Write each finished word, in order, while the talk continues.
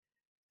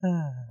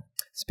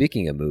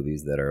Speaking of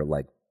movies that are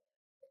like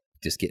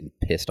just getting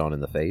pissed on in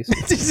the face.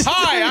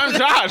 Hi, I'm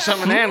Josh.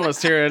 I'm an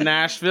analyst here in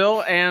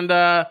Nashville,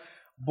 and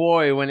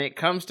boy, when it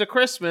comes to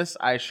Christmas,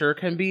 I sure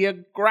can be a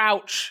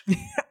grouch.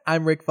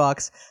 I'm Rick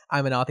Fox.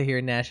 I'm an author here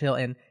in Nashville,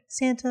 and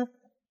Santa,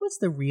 what's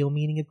the real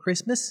meaning of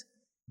Christmas?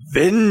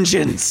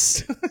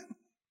 Vengeance.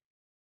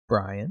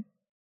 Brian.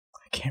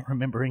 I can't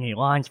remember any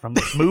lines from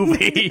this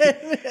movie.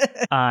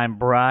 I'm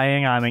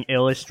Brian. I'm an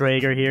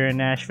illustrator here in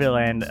Nashville,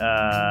 and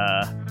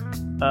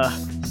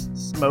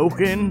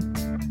smoking.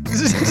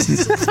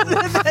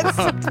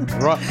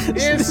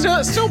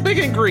 It's still big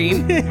and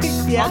green.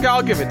 Yeah.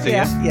 I'll give it to you.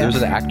 Yeah. There's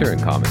an actor in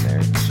common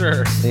there.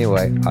 Sure.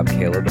 Anyway, I'm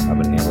Caleb. I'm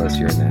an analyst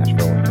here in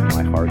Nashville, and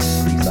my heart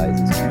is 3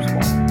 sizes too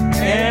small.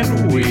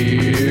 And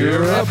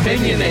we're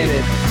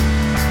opinionated.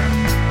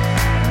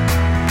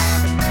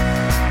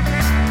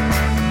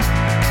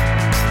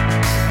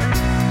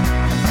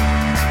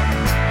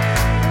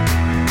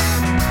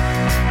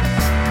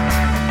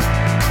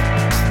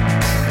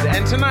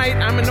 And tonight,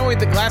 I'm annoyed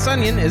that Glass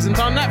Onion isn't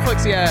on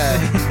Netflix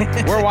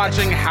yet. We're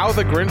watching How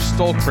the Grinch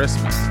Stole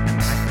Christmas.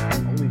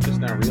 I'm only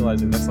just now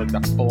realizing that's like the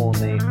full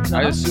name.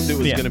 I assumed it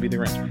was going to be The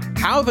Grinch.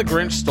 How the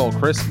Grinch Stole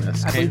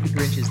Christmas. I believe the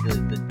Grinch is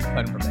the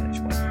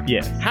Cumberbatch one.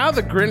 Yes. How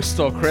the Grinch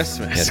Stole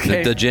Christmas.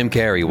 Yes, the Jim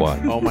Carrey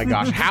one. Oh my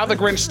gosh. How the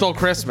Grinch Stole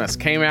Christmas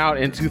came out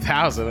in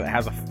 2000. It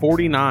has a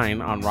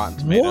 49 on Rotten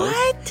Tomatoes.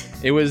 What?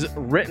 It was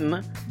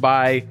written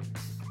by...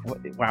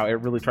 Wow, it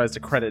really tries to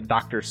credit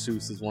Dr.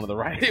 Seuss as one of the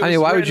writers. I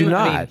mean, why would you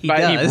not? He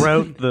But he does.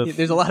 wrote the-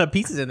 There's a lot of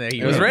pieces in there.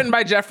 It was written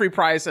by Jeffrey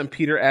Price and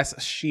Peter S.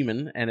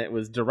 Sheeman, and it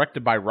was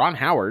directed by Ron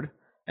Howard,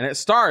 and it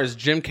stars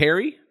Jim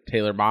Carrey,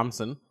 Taylor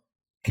Momsen,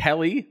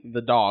 Kelly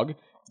the dog,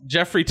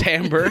 Jeffrey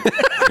Tambor,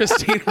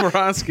 Christine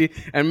Baranski,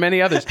 and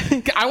many others.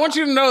 I want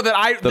you to know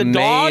that The the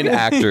dog, main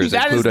actors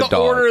that is include the a dog.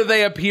 order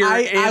they appear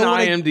in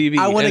IMDb.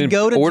 I want And to in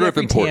go to order of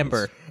Jeffrey importance.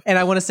 Tambor, and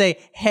I want to say,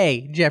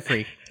 hey,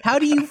 Jeffrey, how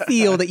do you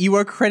feel that you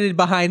are credited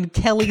behind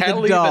Kelly the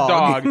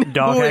dog?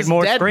 Dog who has is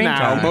more dead screen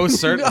now, time.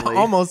 most certainly.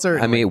 Almost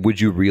certainly. I mean,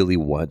 would you really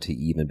want to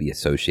even be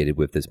associated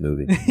with this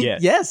movie?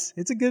 Yes. Yes,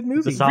 it's a good movie.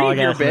 It's a solid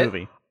Read your ass bit.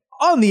 movie.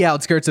 On the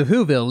outskirts of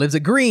Whoville lives a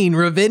green,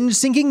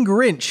 revenge-seeking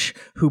Grinch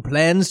who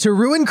plans to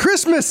ruin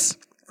Christmas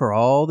for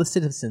all the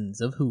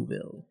citizens of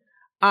Whoville.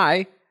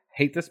 I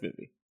hate this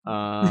movie.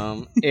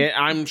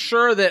 I'm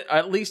sure that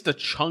at least a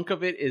chunk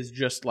of it is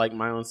just like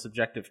my own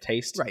subjective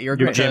taste. Right, you're a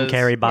Your Grinch. Jim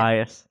Carrey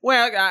bias.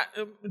 Well,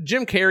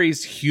 Jim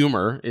Carrey's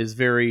humor is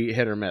very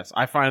hit or miss.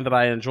 I find that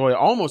I enjoy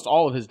almost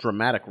all of his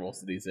dramatic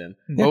roles that he's in.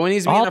 But when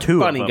he's being All a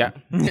two of funny guy,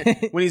 them.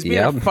 when he's being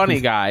Yep. a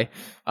funny guy,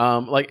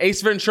 like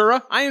Ace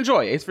Ventura, I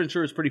enjoy. Ace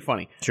Ventura is pretty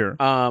funny. Sure.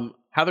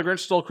 How the Grinch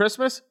Stole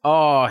Christmas?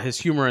 Oh, his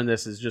humor in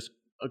this is just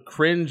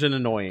cringe and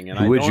annoying.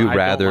 And Would you I don't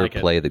rather like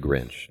it. play the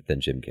Grinch than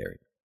Jim Carrey?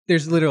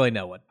 There's literally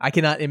no one. I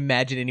cannot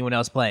imagine anyone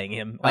else playing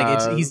him.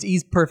 Like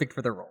he's perfect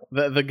for the role.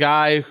 The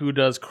guy who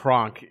does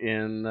Kronk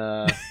in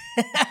I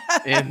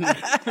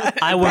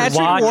would Patrick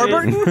watch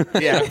Warburton?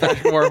 it. yeah,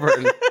 Patrick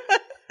Warburton.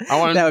 I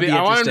want That him would to be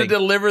I want him to interesting.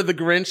 deliver the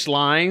Grinch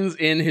lines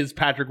in his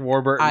Patrick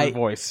Warburton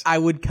voice. I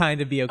would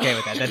kind of be okay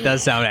with that. That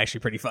does sound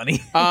actually pretty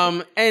funny.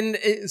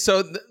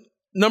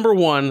 Number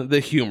one, the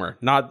humor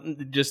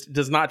just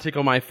does not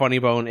tickle my funny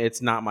bone.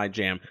 It's not my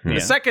jam. Yeah.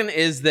 The second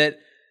is that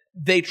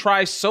they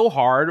try so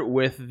hard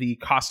with the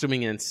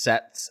costuming and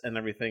sets and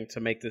everything to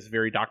make this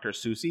very Dr.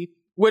 Seussy,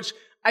 which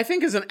I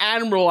think is an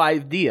admirable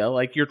idea.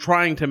 Like, you're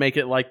trying to make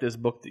it like this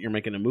book that you're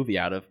making a movie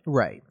out of.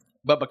 Right.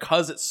 But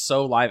because it's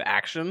so live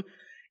action,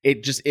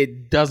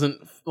 it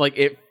doesn't, like,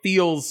 it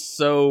feels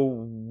so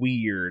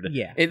weird.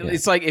 Yeah.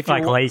 It's like if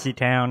Like you're Lazy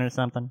Town or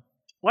something.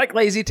 like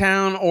Lazy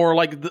Town or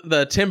like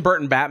the Tim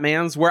Burton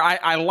Batmans, where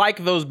I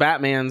like those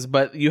Batmans,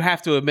 but you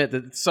have to admit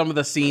that some of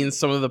the scenes,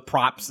 some of the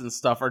props and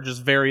stuff are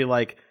just very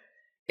like,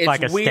 it's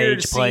Like a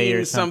weird stage play seeing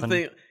or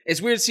something.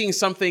 It's weird seeing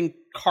something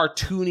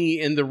cartoony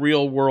in the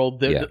real world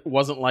that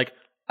wasn't like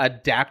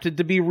adapted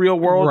to be real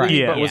world, Right.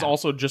 Yeah. but was Yeah.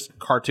 also just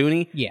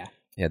cartoony. Yeah.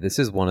 Yeah, this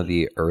is one of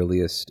the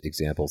earliest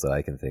examples that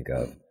I can think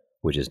of,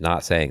 which is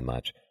not saying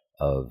much,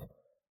 of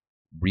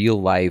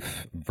real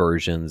life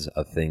versions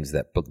of things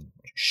that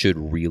should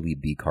really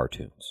be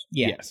cartoons.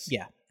 Yeah. Yes.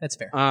 Yeah. That's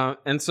fair.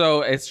 And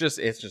so it's just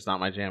not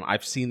my jam.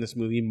 I've seen this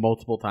movie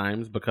multiple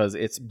times because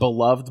it's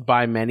beloved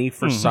by many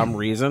for some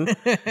reason.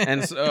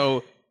 And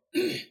so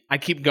I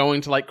keep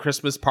going to like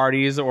Christmas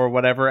parties or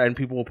whatever, and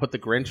people will put the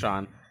Grinch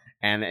on.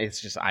 And it's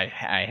just, I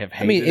have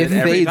hated it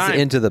every fades time.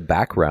 into the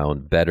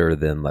background better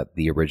than like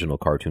the original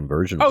cartoon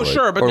version. Oh, would.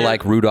 sure, but or the-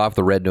 like Rudolph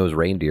the Red-Nosed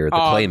Reindeer, the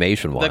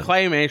claymation one. The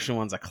claymation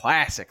one's a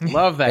classic.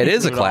 Love that. It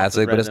is a Rudolph the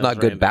classic, but it's not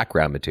Red-Nosed good Reindeer.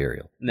 background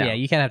material. No. Yeah,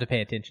 you kind of have to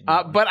pay attention.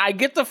 But I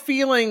get the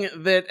feeling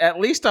that at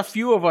least a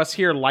few of us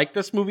here like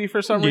this movie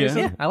for some reason.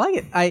 yeah, I like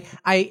it.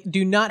 I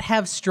do not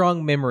have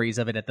strong memories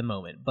of it at the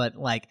moment, but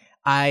like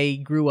I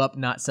grew up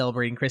not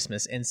celebrating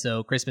Christmas, and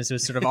so Christmas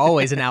was sort of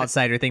always an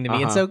outsider thing to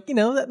me. And so, you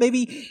know, that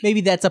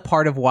maybe that's a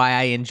part of why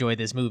I enjoy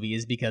this movie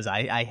is because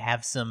I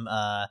have some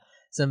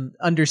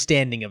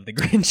understanding of the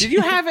Grinch. Did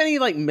you have any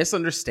like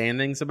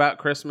misunderstandings about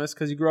Christmas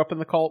because you grew up in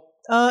the cult?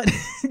 not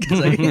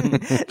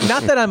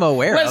that I'm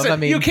aware Listen, of. I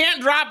mean, you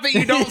can't drop that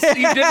you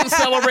didn't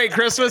celebrate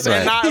Christmas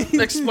and not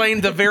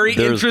explain the very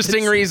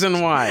interesting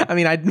reason why. I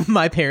mean,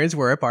 my parents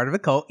were a part of a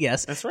cult.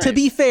 Yes, that's right. To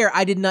be fair,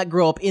 I did not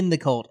grow up in the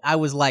cult. I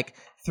was like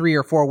 3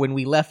 or 4 when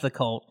we left the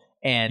cult.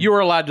 And you were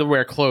allowed to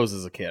wear clothes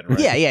as a kid, right?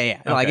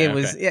 Yeah. Like Okay, it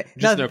was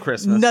just no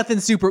Christmas. Nothing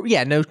super.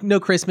 Yeah, no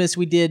Christmas.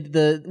 We did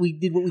what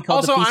we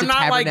called the Feast of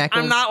Tabernacles.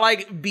 I'm not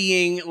like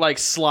being like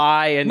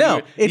sly and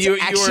No, it's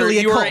actually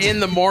a you were cult. in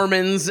the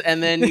Mormons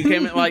and then you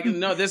came in like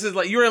no, this is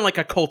like you were in like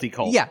a culty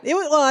cult. Yeah.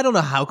 Well, I don't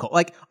know how cult.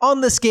 Like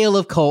on the scale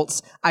of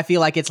cults, I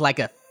feel like it's like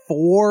a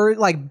 4,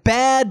 like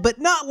bad, but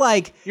not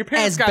like Your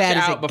parents as got bad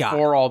you as out it got.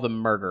 before all the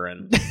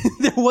murdering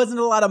There wasn't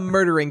a lot of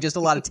murdering, just a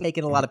lot of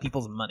taking a lot of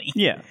people's money.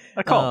 Yeah,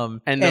 a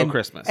cult. and no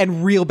Christmas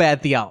and real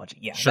bad theology.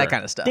 Yeah, Sure. that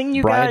kind of stuff. Didn't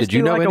you Brian, guys did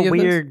you do know like any a of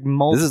this? weird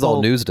multiple? This is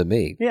all news to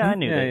me. Yeah, I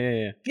knew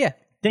that. Yeah.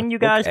 Didn't you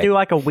guys Okay. do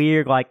like a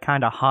weird, like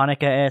kind of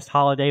Hanukkah-esque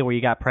holiday where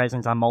you got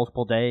presents on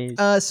multiple days?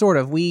 Sort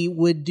of. We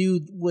would do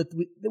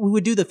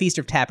the Feast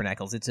of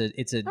Tabernacles. It's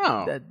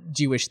a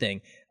Jewish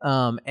thing.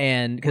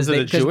 And because Was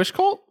it a Jewish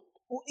cult?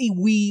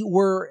 we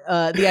were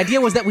the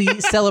idea was that we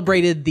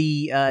celebrated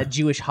the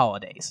Jewish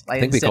holidays. Like, I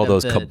think we instead call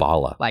of those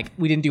Kabbalah. Like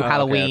we didn't do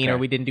Halloween okay. or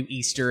we didn't do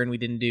Easter and we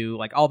didn't do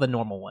like all the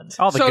normal ones.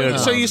 all the good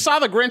So ones. you saw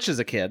the Grinch as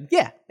a kid.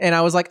 Yeah, and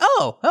I was like,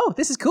 oh,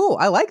 this is cool.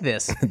 I like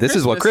this. This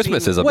is what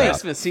Christmas is about.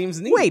 Christmas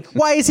seems neat. Wait,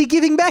 why is he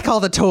giving back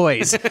all the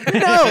toys?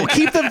 No,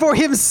 keep them for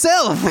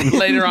himself.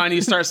 Later on,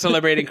 you start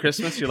celebrating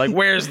Christmas. You're like,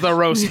 "Where's the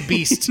roast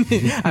beast?"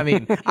 I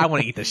mean, I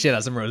want to eat the shit out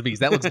of some roast beef.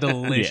 That looks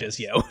delicious,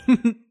 yo.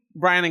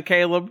 Brian and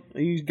Caleb,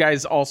 you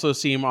guys also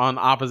seem on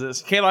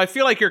opposites. Caleb, I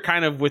feel like you're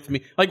kind of with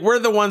me. Like we're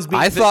the ones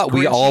being. I thought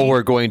we Grinchy. all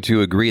were going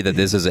to agree that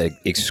this is an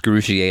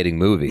excruciating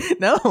movie.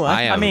 No,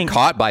 I am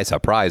caught by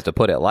surprise, to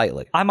put it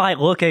lightly. I might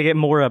look at it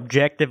more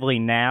objectively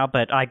now,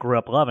 but I grew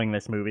up loving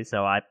this movie,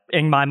 so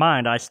in my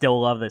mind, I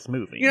still love this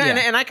movie. You know,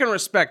 and I can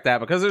respect that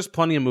because there's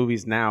plenty of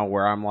movies now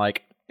where I'm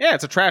like, yeah,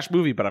 it's a trash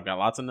movie, but I've got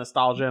lots of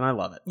nostalgia and I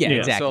love it. Yeah, You know,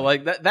 exactly. So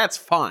like that's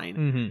fine.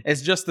 Mhm.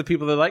 It's just the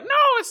people that are like, no,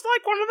 it's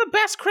like one of the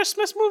best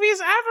Christmas movies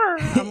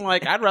ever. I'm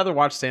like, I'd rather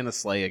watch Santa's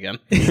Sleigh again.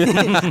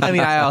 I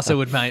mean, I also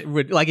would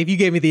like if you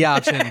gave me the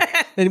option,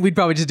 then we'd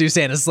probably just do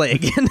Santa's Sleigh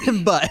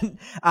again. But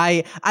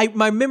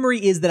my memory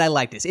is that I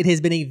like this. It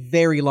has been a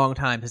very long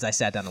time since I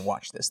sat down and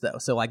watched this, though.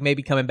 So like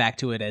maybe coming back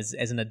to it as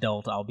an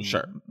adult, I'll be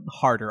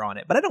harder on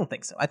it. But I don't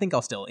think so. I think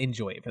I'll still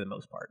enjoy it for the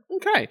most part.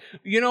 Okay.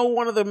 You know,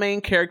 one of the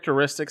main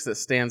characteristics that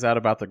stands out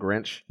about the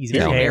Grinch? He's It's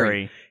very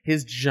hairy.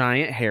 His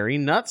giant hairy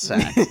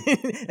nutsack.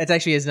 That's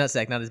actually his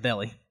nutsack, not his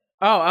belly.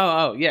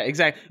 Oh, yeah,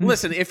 exactly.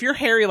 Listen, if you're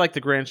hairy like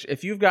the Grinch,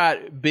 if you've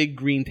got big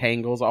green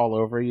tangles all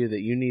over you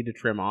that you need to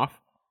trim off,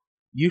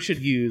 you should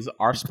use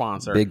our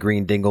sponsor. Big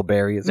green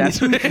dingleberries.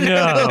 That's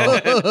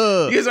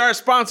No. Use our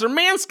sponsor,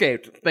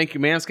 Manscaped. Thank you,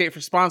 Manscaped, for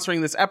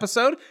sponsoring this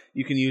episode.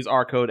 You can use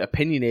our code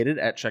Opinionated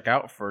at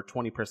checkout for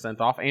 20%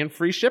 off and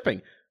free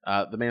shipping.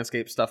 The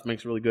Manscaped stuff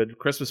makes really good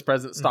Christmas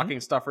presents, stocking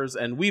stuffers,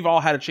 and we've all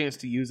had a chance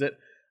to use it.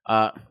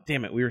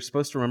 Damn it, we were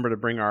supposed to remember to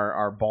bring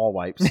our ball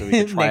wipes so we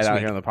could try it Next out week.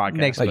 here on the podcast.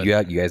 Next Oh, but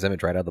you guys haven't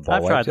tried out the ball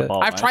I've wipes tried the yet?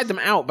 ball. I've tried them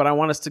out, but I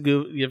want us to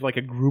go give like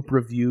a group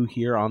review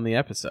here on the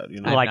episode.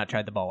 You know, I've Like- not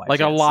tried the ball wipes. like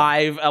a yet,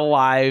 so-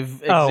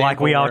 live Oh, like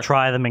example we all where-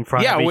 try them in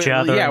front of each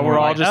other. Yeah, and we're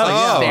all like, just like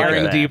oh,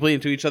 staring okay. deeply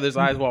into each other's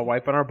eyes while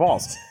wiping our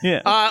balls.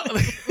 yeah.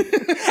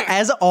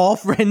 As all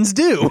friends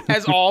do.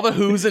 As all the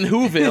Who's in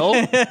Whoville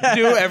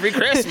do every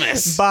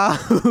Christmas.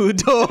 Bahu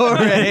Dore,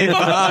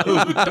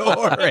 Bahu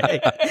Dore.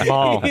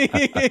 Ball.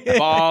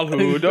 Ball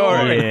Who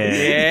Dory.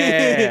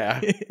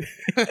 Yeah.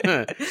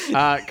 Yeah.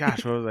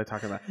 Gosh, what was I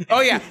talking about?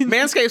 Oh yeah,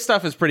 Manscaped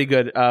stuff is pretty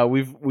good.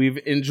 We've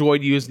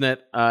enjoyed using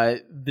it.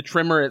 The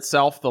trimmer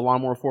itself, the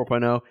Lawnmower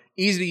 4.0,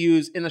 easy to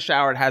use. In the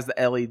shower, it has the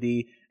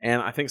LED. And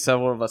I think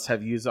several of us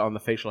have used it on the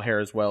facial hair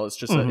as well. It's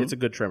just it's a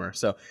good trimmer.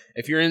 So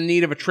if you're in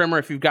need of a trimmer,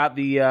 if you've got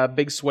the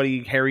big,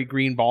 sweaty, hairy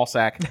green ball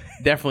sack,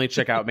 definitely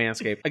check out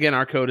Manscaped. Again,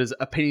 our code is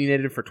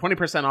Opinionated for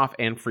 20% off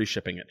and free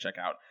shipping at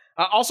checkout.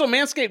 Also,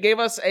 Manscaped gave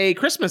us a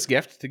Christmas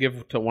gift to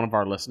give to one of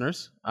our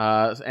listeners,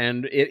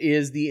 and it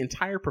is the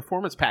entire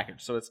performance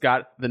package. So it's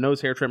got the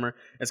nose hair trimmer,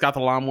 it's got the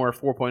Lawnmower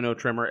 4.0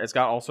 trimmer, it's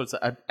got all sorts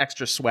of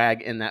extra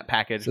swag in that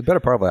package. It's a better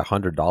part of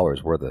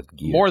 $100 worth of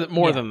gear.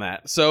 More than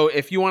that. So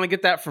if you want to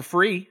get that for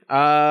free,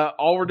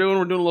 we're doing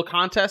a little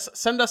contest.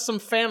 Send us some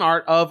fan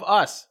art of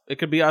us. It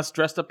could be us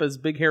dressed up as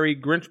big hairy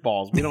Grinch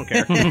balls. We don't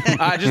care.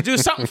 Just do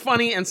something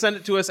funny and send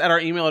it to us at our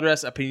email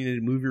address,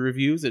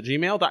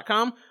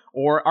 opinionatedmoviereviews@gmail.com,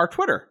 or our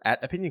Twitter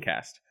at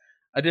OpinionCast.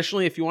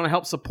 Additionally, if you want to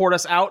help support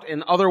us out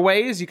in other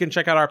ways, you can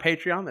check out our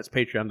Patreon. That's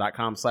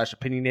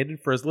patreon.com/opinionated.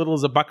 For as little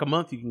as $1 a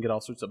month, you can get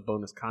all sorts of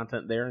bonus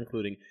content there,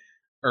 including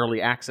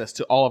early access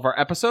to all of our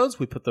episodes.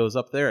 We put those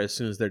up there as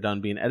soon as they're done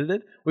being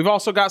edited. We've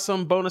also got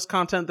some bonus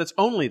content that's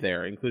only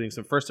there, including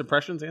some first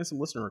impressions and some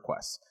listener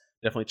requests.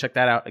 Definitely check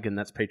that out. Again,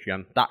 that's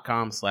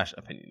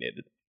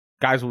patreon.com/opinionated.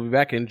 Guys, we'll be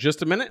back in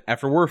just a minute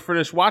after we're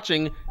finished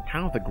watching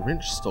How the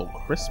Grinch Stole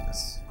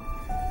Christmas.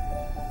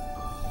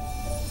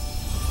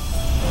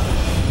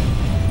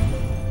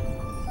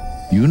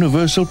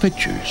 Universal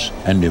Pictures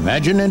and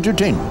Imagine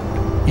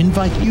Entertainment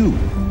invite you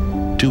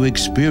to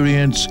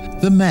experience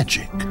the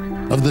magic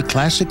of the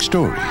classic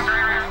story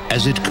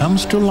as it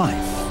comes to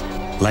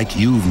life like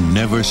you've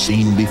never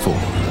seen before.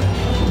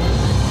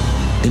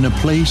 In a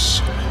place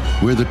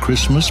where the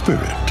Christmas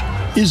spirit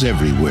is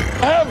everywhere.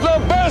 Have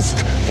the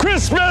best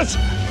Christmas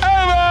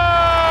ever!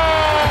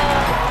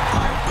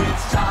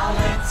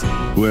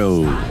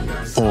 Well,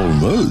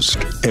 almost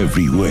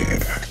everywhere.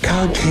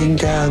 Counting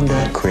down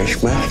the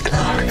Christmas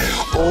clock.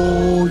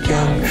 Oh,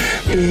 young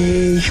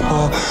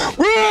people.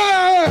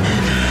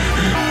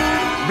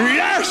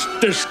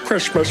 Blast this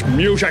Christmas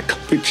music.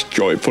 It's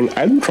joyful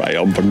and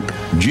triumphant.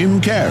 Jim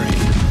Carrey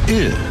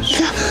is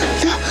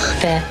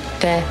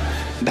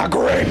The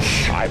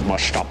Grinch. I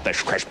must stop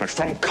this Christmas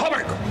from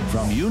coming.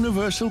 from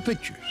Universal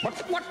Pictures.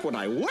 What would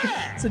I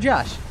wear? So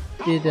Josh,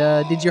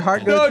 did your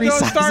heart go No, three don't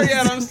sizes? start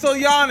yet. I'm still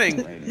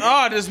yawning.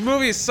 Oh, this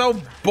movie is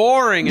so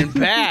boring and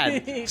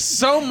bad.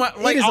 So much.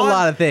 Like, is a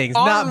lot of things.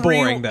 Not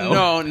boring,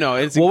 though. No.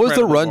 It's What was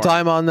the incredibly boring.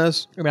 runtime on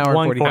this? An hour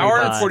and 45.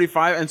 Hour and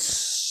 45, and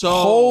so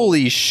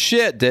Holy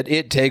shit, did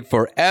it take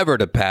forever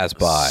to pass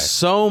by?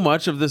 So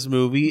much of this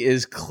movie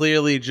is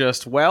clearly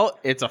just, well,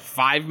 it's a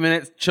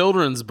 5-minute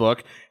children's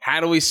book. How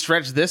do we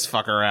stretch this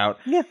fucker out?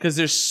 Yeah. Because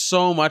there's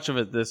so much of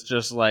it that's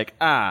just like,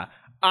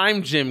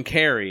 I'm Jim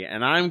Carrey,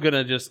 and I'm going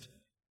to just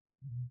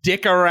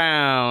dick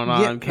around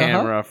on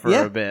camera for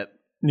a bit.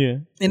 Yeah.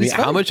 And it's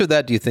how funny. much of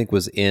that do you think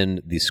was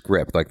in the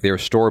script? Like they're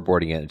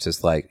storyboarding it. It's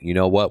just like, you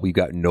know what? We've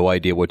got no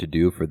idea what to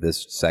do for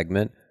this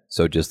segment.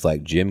 So just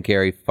like Jim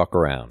Carrey, fuck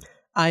around.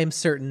 I am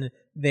certain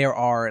there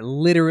are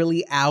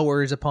literally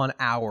hours upon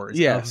hours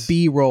Yes. of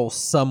B-roll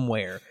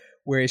somewhere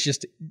where it's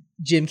just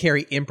Jim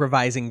Carrey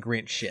improvising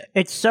Grinch shit.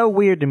 It's so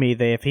weird to me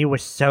that if he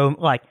was so,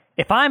 like,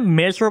 if I'm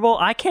miserable,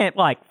 I can't,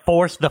 like,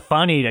 force the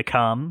funny to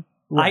come.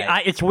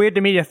 Right. It's weird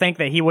to me to think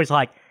that he was,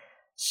 like,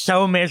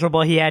 so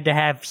miserable he had to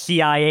have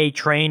CIA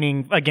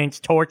training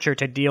against torture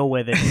to deal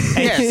with it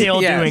and still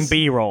doing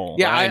B-roll.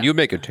 Yeah, Ryan, you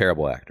make a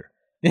terrible actor.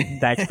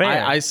 That's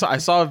fair. I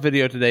saw a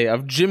video today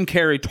of Jim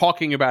Carrey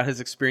talking about his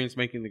experience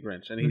making the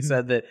Grinch, and he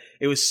said that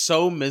it was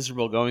so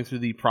miserable going through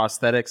the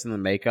prosthetics and the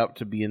makeup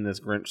to be in this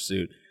Grinch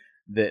suit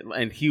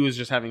and he was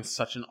just having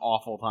such an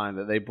awful time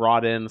that they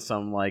brought in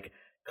some like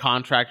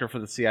contractor for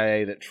the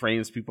CIA that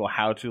trains people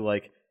how to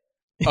like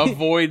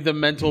avoid the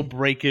mental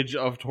breakage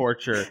of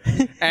torture.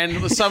 And he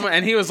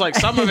was like,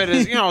 some of it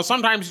is,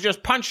 sometimes you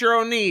just punch your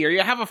own knee, or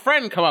you have a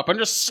friend come up and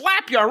just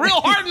slap you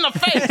real hard in the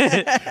face.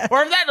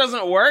 Or if that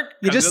doesn't work,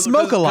 You just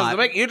smoke a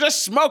lot. You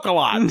just smoke a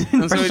lot.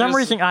 And For so some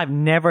reason, I've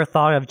never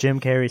thought of Jim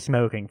Carrey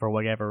smoking for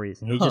whatever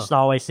reason. He just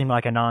always seemed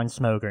like a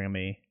non-smoker to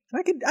me.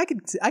 I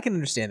can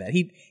understand that.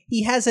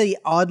 He has a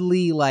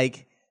oddly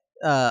like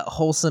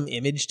wholesome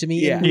image to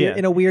me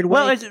in a weird way.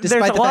 Well, there's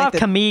a lot of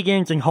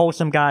comedians and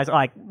wholesome guys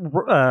like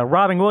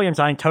Robin Williams.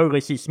 I can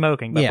totally see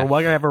smoking, but for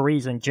whatever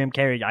reason, Jim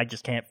Carrey, I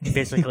just can't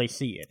physically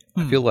see it.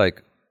 I feel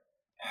like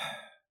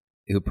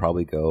it would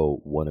probably go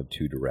one of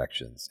two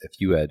directions.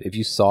 If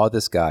you saw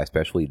this guy,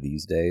 especially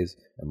these days,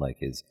 and like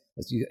it's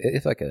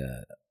like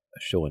a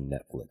show on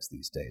Netflix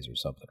these days or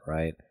something,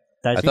 right?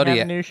 Does he have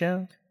a new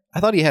show? I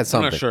thought he had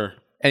something. I'm not sure.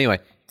 Anyway,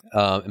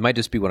 it might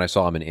just be when I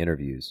saw him in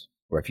interviews,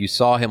 where if you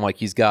saw him, like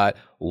he's got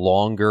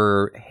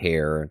longer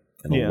hair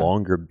and a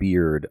longer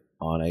beard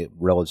on a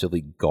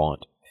relatively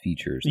gaunt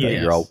features that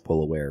you're all well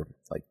aware,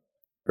 like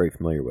very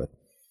familiar with.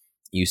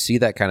 You see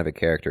that kind of a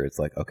character, it's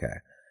like, okay,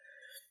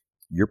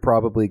 you're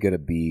probably going to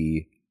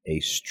be a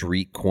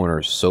street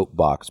corner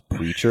soapbox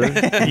preacher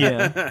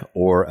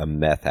or a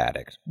meth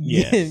addict.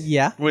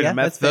 Yeah. Wait, a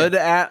method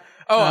at...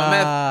 Oh, a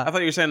meth... I thought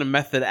you were saying a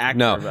method actor.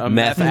 No, a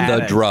meth the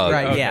addict. drug.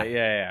 Right, Okay,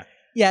 yeah.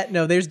 Yeah,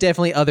 no, there's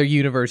definitely other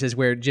universes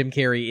where Jim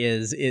Carrey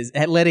is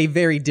led a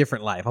very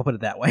different life. I'll put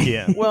it that way.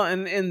 Yeah. Well,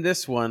 and in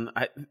this one,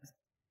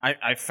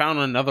 I found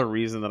another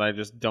reason that I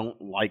just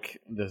don't like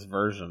this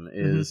version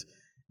is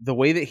the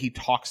way that he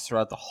talks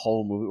throughout the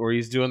whole movie, where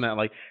he's doing that,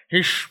 like,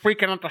 he's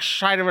speaking at the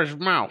side of his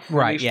mouth.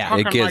 Right, he's yeah.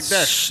 talking It gets like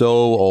this. so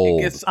old.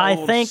 It gets I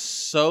old think-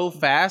 so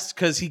fast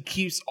because he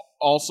keeps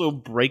also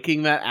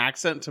breaking that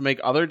accent to make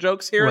other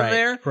jokes here Right, and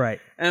there. right.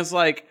 And it's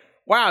like,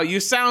 wow, you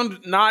sound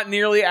not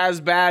nearly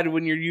as bad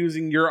when you're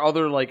using your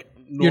other, like,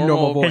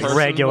 normal voice. His person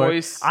regular.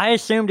 voice. I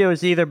assumed it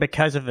was either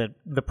because of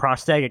the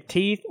prosthetic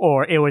teeth,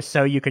 or it was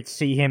so you could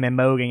see him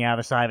emoting out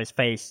of the side of his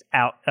face,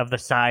 out of the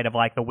side of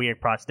like the weird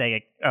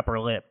prosthetic upper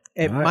lip.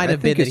 It I might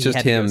have been think that it's he just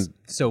had to go him-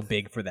 so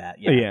big for that.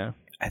 Yeah.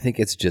 I think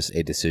it's just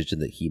a decision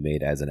that he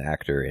made as an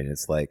actor, and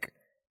it's like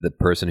the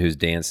person who's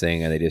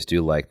dancing and they just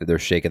do like they're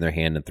shaking their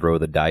hand and throw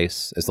the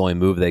dice. It's the only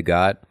move they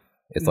got.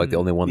 It's like the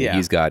only one that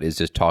he's got is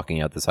just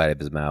talking out the side of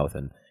his mouth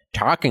and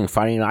talking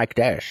funny like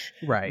this.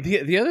 Right.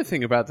 The other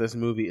thing about this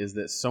movie is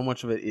that so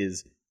much of it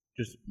is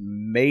just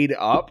made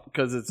up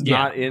because it's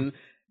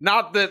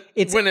not that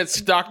when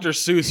it's Dr.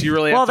 Seuss you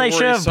really Well, have to they worry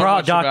should have so brought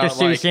much Dr. about,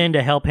 Seuss like, in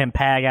to help him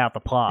pag out the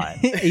plot.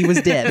 He was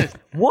dead.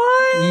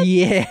 What?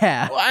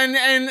 Yeah.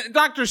 and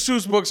Dr.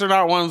 Seuss books are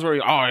not ones where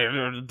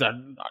There's the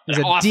a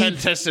deep-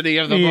 authenticity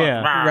of the Yeah.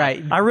 book. Rah.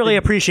 Right. I really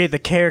appreciate the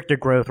character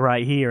growth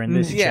right here in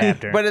this Yeah,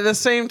 chapter. but at the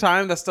same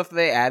time, the stuff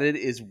they added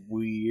is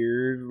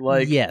weird weird.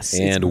 Like, yes,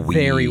 And it's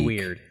very weak.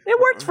 weird. It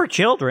works for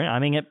children. I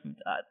mean,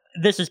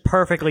 this is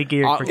perfectly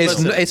geared for It's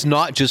children. it's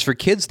not just for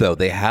kids though.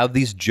 They have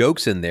these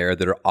jokes in there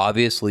that are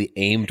obviously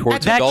aimed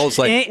towards That's adults.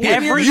 Like, in "Here,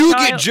 every you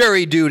child- get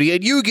jury duty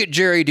and you get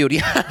jury duty.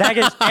 That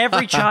is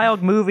every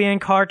child movie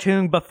and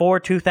cartoon before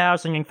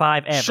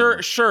 2005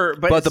 ever. sure,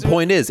 But the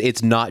point is,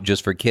 it's not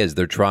just for kids.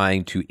 They're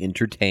trying to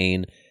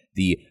entertain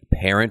the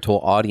parental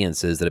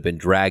audiences that have been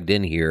dragged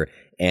in here,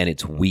 and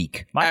it's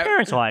weak. My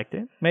parents liked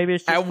it. Maybe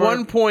it's just At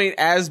one point,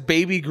 as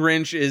baby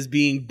Grinch is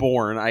being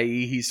born,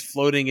 i.e., he's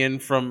floating in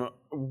from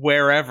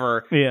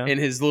wherever in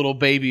his little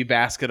baby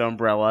basket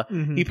umbrella,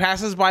 he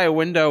passes by a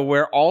window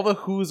where all the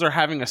Who's are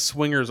having a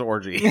swingers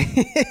orgy.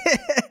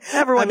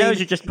 Everyone knows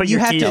you just put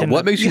your keys in.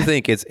 What makes you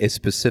think it's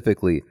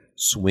specifically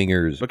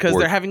swingers? Because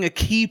they're having a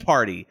key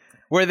party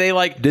where they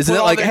like. Isn't put it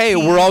all like, their hey,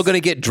 keys- we're all going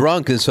to get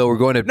drunk, and so we're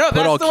going to No, put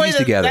that's all the way keys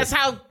together? That's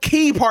how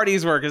key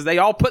parties work. Is they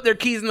all put their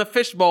keys in the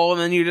fishbowl,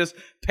 and then you just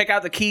pick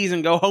out the keys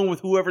and go home with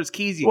whoever's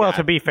keys you Well, got.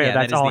 to be fair, Yeah, that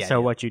that's is the also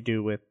idea. what you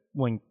do with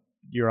when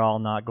you're all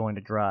not going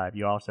to drive.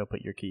 You also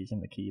put your keys in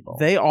the key bowl.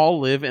 They all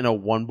live in a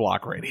 1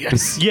 block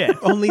radius. yeah.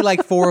 Only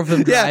like 4 of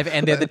them drive,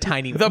 and they're the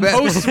tiny The ones.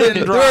 postman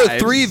There drives. are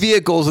 3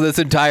 vehicles in this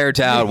entire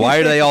town. Why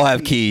do they all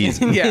have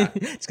keys? Yeah,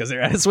 It's because they're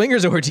at a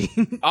swingers orgy.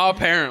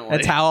 apparently.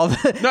 That's how. All the,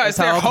 No, it's that's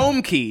how their all the-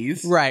 home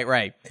keys.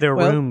 Right. Their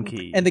Well, room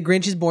key. And the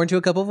Grinch is born to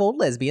a couple of old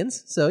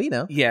lesbians, so you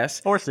know.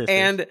 Yes, Or sisters.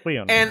 and We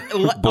don't know.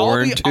 and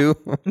Born to?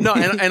 No,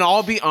 and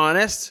I'll be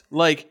honest.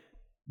 Like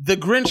the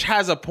Grinch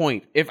has a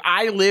point. If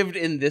I lived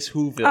in this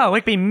Whoville, Oh,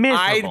 it'd be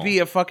miserable. I'd be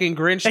a fucking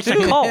Grinch It's a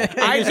too. cult. It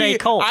I'd is be a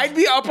cult. I'd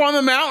be up on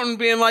the mountain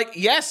being like,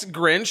 yes,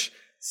 Grinch.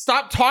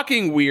 Stop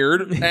talking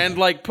weird and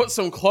like put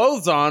some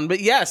clothes on.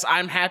 But yes,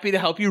 I'm happy to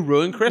help you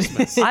ruin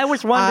Christmas. I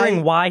was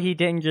wondering why he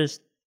didn't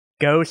just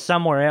go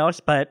somewhere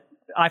else, but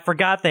I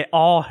forgot that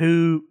all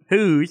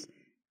Who's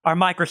are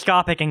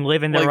microscopic and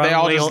live in their Like own they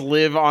all little... just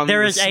live on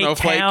There the is a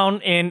snowflake.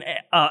 town in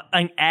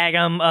an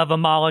atom of a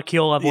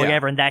molecule of Yeah.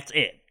 whatever, and that's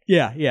it.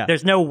 Yeah.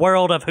 There's no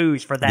world of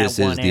Who's for that This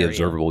one is the area.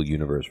 observable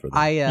universe for them.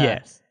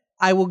 Yes.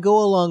 I will go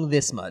along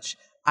this much.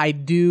 I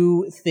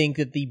do think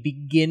that the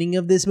beginning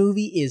of this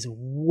movie is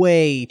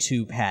way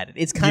too padded.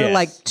 It's kind of Yes.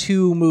 like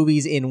 2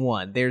 movies in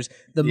one. There's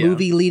the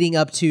movie leading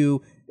up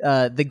to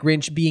the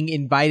Grinch being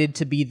invited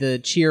to be the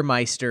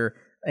cheermeister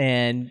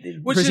and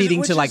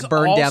proceeding to like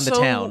burn down the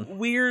town.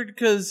 Weird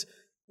because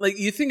like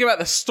you think about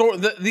the story,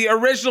 the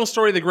original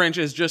story of the Grinch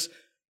is just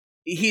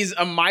he's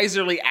a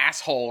miserly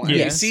asshole and he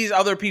Yes. sees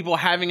other people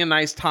having a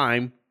nice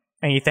time.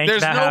 And you think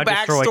There's about no how to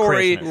destroy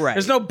backstory. Christmas. Right.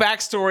 There's no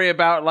backstory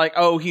about like,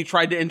 oh, he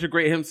tried to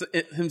integrate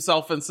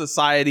himself in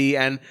society,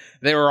 and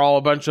they were all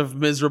a bunch of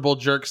miserable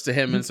jerks to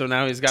him, and so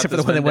now he's got Except for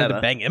this the one that wanted to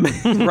vendetta.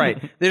 bang him.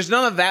 Right. There's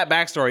none of that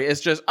backstory. It's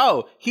just,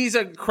 oh, he's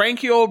a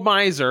cranky old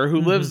miser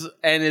who lives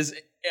and is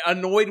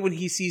annoyed when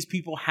he sees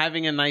people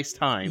having a nice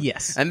time.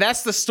 Yes. And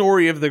that's the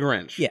story of the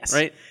Grinch. Yes.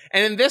 Right.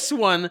 And in this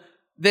one,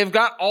 they've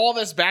got all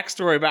this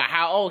backstory about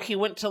how, oh, he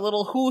went to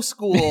little Who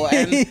school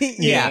and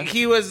Yeah.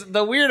 he was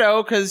the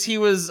weirdo because he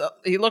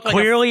looked like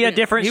Clearly a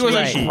different he was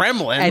a species.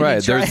 gremlin. And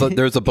Right. he tried-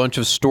 There's a bunch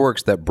of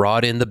storks that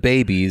brought in the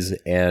babies,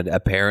 and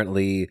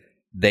apparently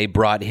they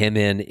brought him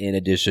in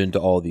addition to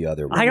all the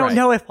other ones. I don't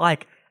know if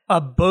like a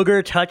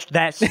booger touched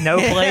that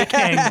snowflake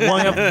and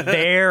one of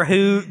their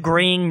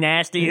green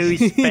nasty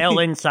Who's fell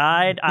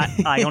inside.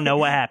 I don't know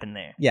what happened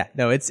there. Yeah,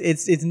 no, it's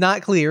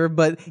not clear,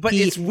 but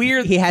it's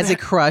weird He has a that-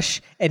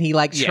 crush, and he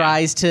like Yeah.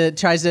 tries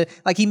to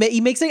like he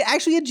makes it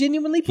actually a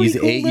genuinely pretty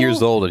He's cool 8 years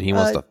little- old and he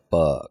wants to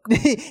fuck.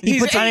 he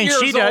puts I mean,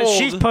 She does.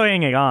 She's old.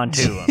 putting it on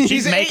to him.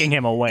 She's making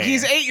him aware.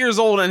 He's 8 years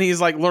old and he's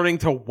like learning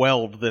to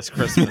weld this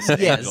Christmas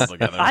Yes. angel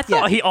together. I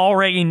thought he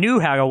already knew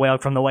how to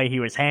weld from the way he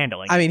was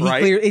handling. I mean,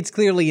 Right. it's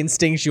clearly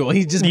instinctual.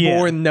 He's just Yeah.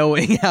 born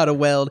knowing how to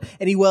weld,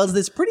 and he welds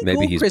this pretty Maybe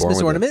cool he's Christmas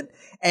born with ornament,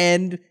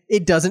 and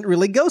it doesn't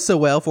really go so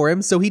well for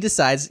him. So he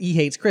decides he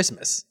hates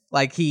Christmas.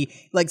 Like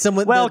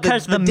someone. well,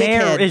 because the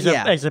mayor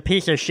dickhead- is a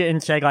piece of shit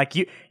and said like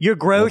you're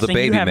gross the and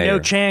you baby have no mayor.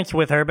 chance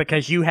with her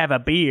because you have a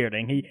beard,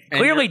 and he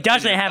clearly you're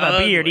doesn't have a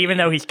beard ugly. even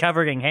though he's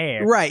covered in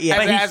hair. Right, yeah.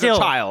 But he As a still,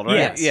 child, right?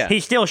 Yes, Yeah. he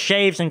still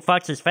shaves and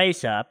fucks his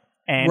face up,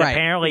 and Right.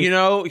 apparently You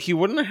know, he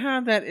wouldn't have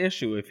had that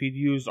issue if he'd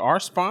used our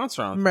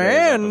sponsor on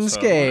today's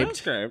Manscaped. episode.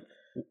 Manscaped.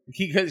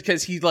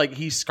 Because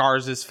he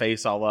scars his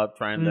face all up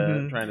trying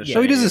to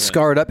No, he doesn't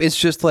scar it up. It's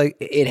just like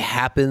it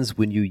happens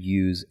when you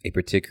use a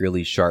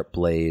particularly sharp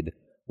blade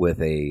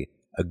with a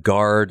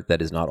guard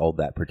that is not all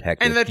that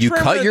protective. And the you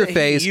trimmer cut your that he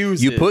face, you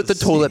put the uses-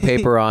 toilet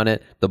paper on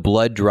it, the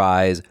blood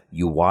dries,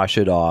 you wash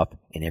it off,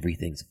 and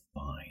everything's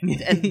fine.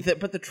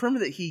 But the trimmer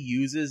that he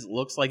uses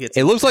looks like it's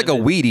It looks like a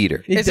weed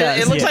eater. It does,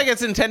 it looks yeah. like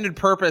its intended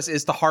purpose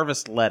is to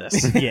harvest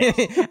lettuce.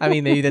 I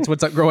mean, maybe that's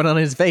what's growing on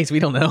his face. We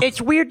don't know. it's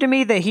weird to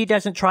me that he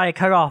doesn't try to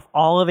cut off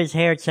all of his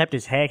hair except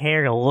his head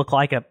hair to look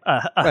like a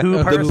Who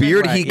The person. The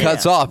beard he Right,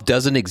 cuts off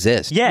doesn't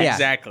exist. Yeah, Yeah.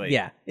 Exactly.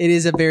 Yeah, it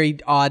is a very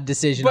odd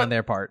decision But on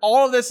their part.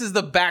 all of this is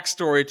the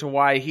backstory to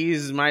why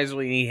he's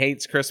miserly and he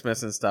hates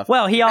Christmas and stuff.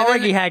 Well, he And then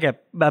already had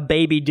a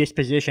baby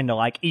disposition to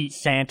like eat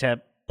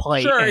Santa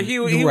plate. Sure, and- he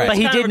was but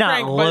he kind of did a not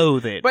crank,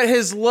 loathe it. But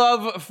his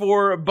love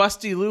for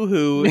Busty Lou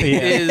Who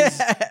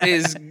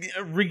is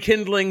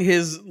rekindling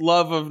his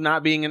love of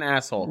not being an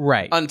asshole.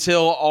 Right.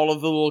 Until all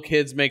of the little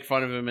kids make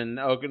fun of him, and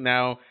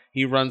now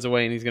he runs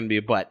away and he's going to be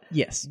a butt.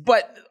 Yes.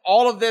 But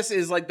all of this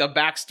is like the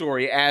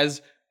backstory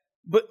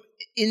but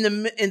in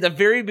the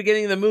very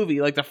beginning of the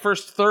movie, like the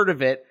first third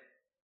of it,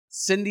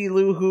 Cindy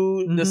Lou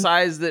Who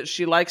decides that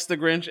she likes the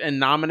Grinch and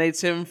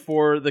nominates him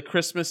for the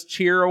Christmas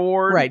Cheer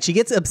Award. Right. She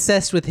gets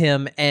obsessed with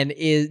him and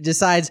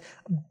decides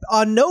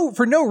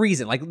for no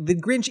reason. Like the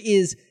Grinch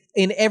is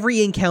in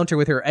every encounter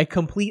with her a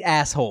complete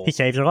asshole. He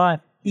saves her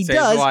life. He saves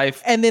does. her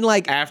life. And then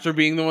after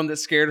being the one that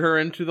scared her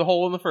into the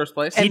hole in the first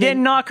place. He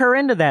didn't knock her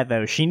into that,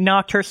 though. She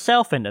knocked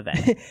herself into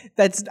that.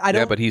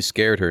 Yeah, but he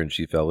scared her and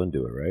she fell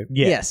into it, right?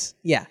 Yes.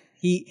 Yeah.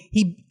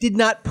 He did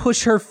not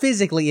push her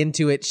physically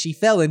into it. She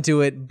fell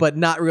into it, but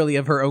not really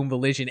of her own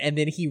volition. And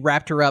then he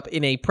wrapped her up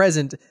in a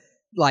present,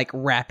 like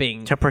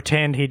wrapping. To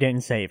pretend he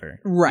didn't save her.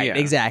 Right, Yeah.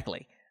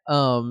 exactly.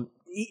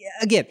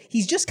 Again,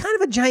 he's just kind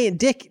of a giant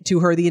dick to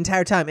her the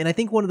entire time. And I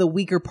think one of the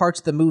weaker parts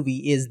of the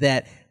movie is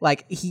that,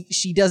 like,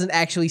 she doesn't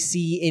actually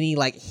see any,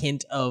 like,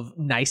 hint of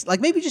nice.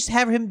 Like, maybe just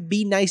have him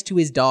be nice to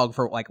his dog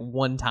for, like,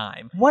 one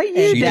time. What And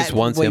She that just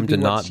wants would him be to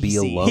what not she be sees.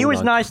 alone. He was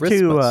on nice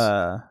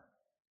Christmas.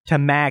 to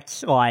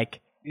Max,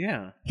 like,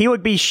 Yeah. he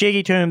would be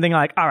shitty to him, being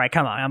like, all right,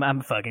 come on,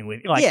 I'm fucking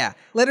with you. Like, Yeah,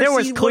 let her there see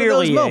was one of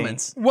clearly those a-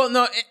 moments. Well,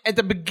 no, at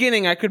the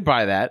beginning I could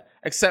buy that,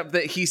 except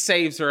that he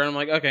saves her, and I'm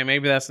like, okay,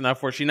 maybe that's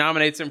enough. Where she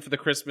nominates him for the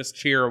Christmas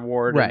Cheer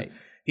Award, and Right.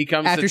 he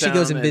comes After to she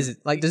goes town and visit.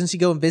 Like, doesn't she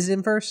go and visit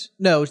him first?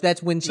 No,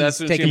 that's when she's That's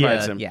when she taking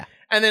invites him. Yeah.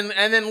 And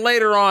then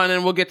later on,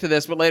 and we'll get to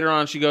this, but later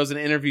on she goes and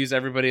interviews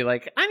everybody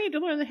like, I need to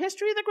learn the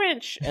history of the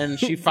Grinch. And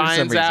she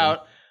finds reason.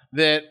 out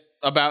that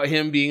about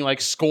him being like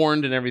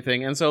scorned and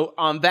everything. And so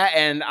on that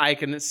end, I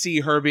can see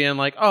her being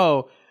like,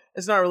 oh,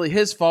 it's not really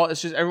his fault.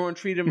 It's just everyone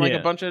treated him like Yeah.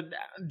 a bunch of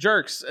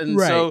jerks. And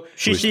Right. so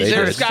She Which sees they did.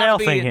 there's gotta herself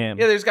be, in him.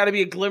 yeah, there's got to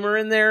be a glimmer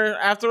in there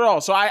after all.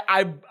 So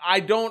I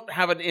don't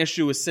have an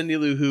issue with Cindy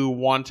Lou Who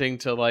wanting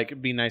to like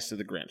be nice to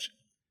the Grinch.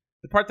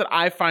 The part that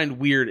I find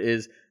weird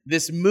is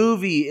this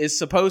movie is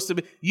supposed to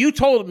be. You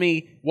told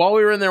me while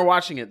we were in there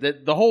watching it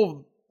that the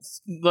whole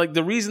like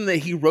the reason that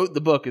he wrote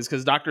the book is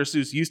because Dr.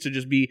 Seuss used to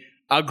just be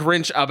a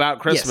Grinch about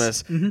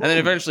Christmas, and then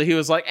eventually he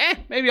was like,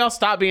 maybe I'll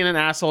stop being an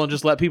asshole and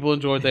just let people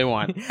enjoy what they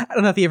want. I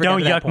don't know if he ever got Don't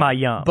to that yuck point, my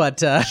yum. But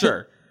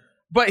Sure.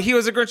 But he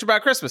was a Grinch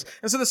about Christmas.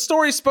 And so the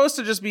story's supposed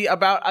to just be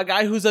about a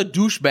guy who's a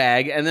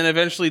douchebag and then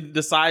eventually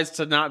decides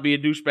to not be a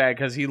douchebag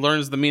because he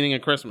learns the meaning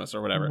of Christmas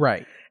or whatever.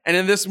 right. And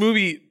in this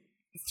movie,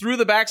 through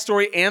the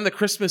backstory and the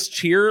Christmas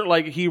cheer,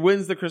 like he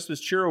wins the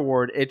Christmas cheer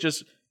award, it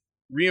just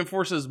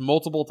reinforces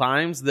multiple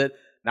times that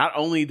not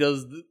only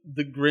does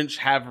the Grinch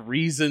have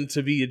reason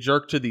to be a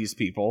jerk to these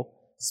people,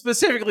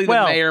 specifically the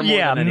mayor more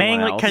than anyone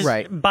mainly else. because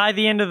Right. by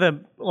the end of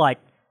the, like,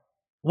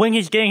 when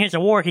he's getting his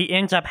award, he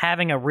ends up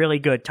having a really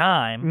good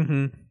time.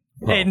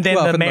 Mm-hmm. And then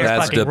Well, for the the mayor most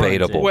That's fucking ruins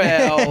debatable. it.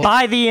 Well,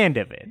 By the end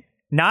of it.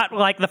 Not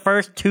like the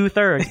first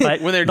 2/3,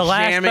 but when they're the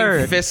last jamming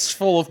third. fists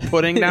full of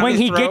pudding down When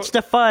his he throat, gets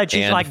to fudge,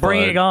 he's And like,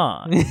 bring it fudge.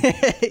 on.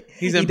 he's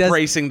he does-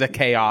 embracing the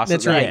chaos.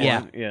 That's at that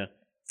right, point. Yeah.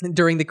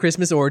 During the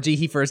Christmas orgy,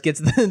 he first gets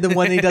the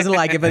one that he doesn't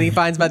like it, but he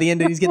finds by the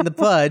end that he's getting the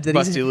fudge. That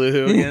Busty Lou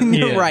Who again.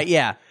 Yeah. Right,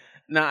 yeah.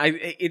 No,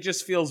 it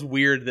just feels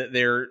weird that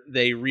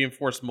they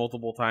reinforce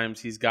multiple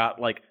times. He's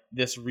got like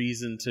this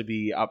reason to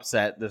be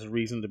upset, this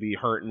reason to be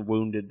hurt and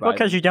wounded. By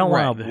Because you don't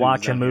want the to Who's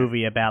watch a down here.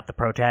 movie about the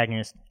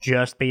protagonist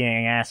just being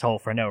an asshole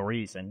for no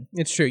reason.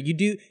 It's true. You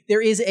do.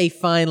 There is a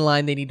fine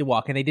line they need to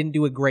walk, and they didn't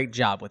do a great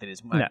job with it.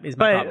 Is my No, my but-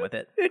 problem with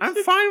it. I'm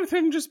fine with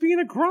him just being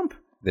a grump.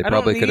 They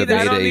probably could have made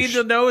I don't a need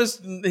to know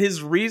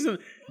his reason.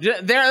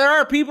 There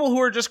are people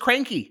who are just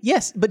cranky.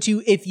 Yes, but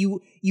if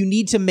you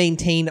need to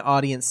maintain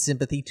audience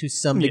sympathy to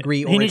some Yeah. degree,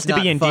 He or needs it's to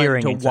be not fun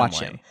endearing to in some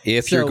watch way. him.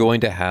 If So- you're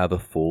going to have a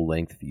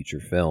full-length feature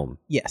film,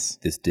 Yes,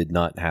 this did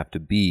not have to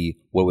be,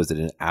 what was it,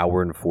 an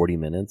hour and 40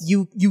 minutes?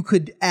 you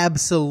could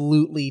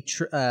absolutely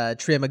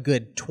trim a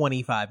good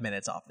 25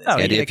 minutes off this. Oh,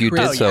 And Make it if a you did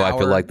crisp so, I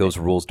feel hour. like those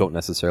rules don't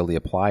necessarily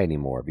apply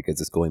anymore because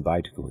it's going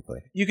by too quickly.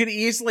 You could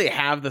easily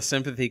have the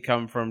sympathy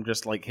come from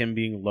just like him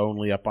being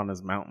lonely up on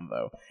his mountain,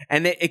 though,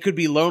 and it could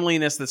be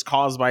loneliness that's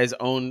caused by his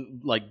own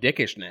like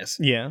dickishness,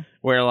 Yeah.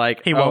 where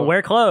like He won't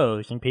wear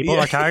clothes, and people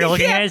are tired of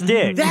looking Yeah. at his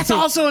dick. That's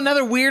also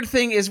another weird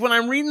thing is when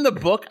I'm reading the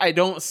book, I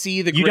don't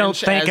see the You Grinch don't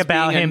think as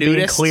about being a him being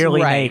nudist.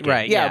 clearly Right, naked.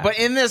 right. Yeah, Yeah. but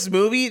in this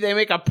movie, they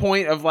make a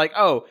point of like,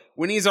 oh,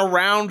 when he's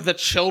around the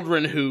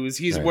children who's,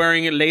 he's Right.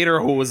 wearing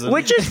lederhosen.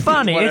 Which is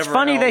funny. It's whatever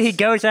funny that he else.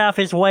 goes out of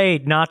his way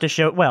not to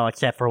show, well,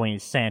 except for when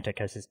he's Santa,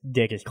 because his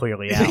dick is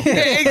clearly out.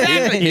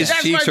 Exactly. His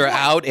That's cheeks my are point.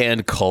 out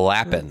and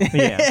clapping.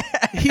 Yeah.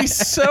 He's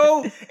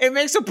so. It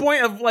makes a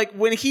point of like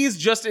when he's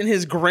just in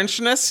his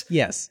Grinchness.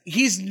 Yes,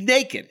 He's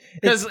naked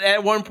because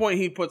at one point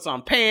he puts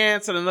on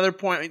pants, at another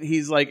point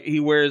he's like he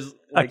wears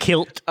a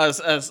kilt.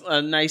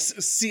 a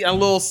nice a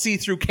little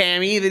see-through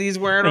cami that he's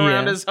wearing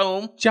around his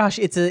home. Josh,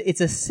 it's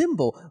a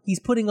symbol. He's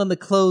putting on the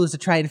clothes to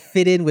try and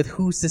fit in with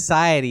Who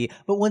society.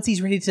 But once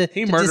he's ready to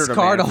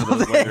discard all of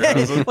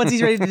that, once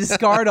he's ready to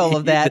discard all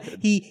of that,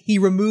 he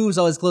removes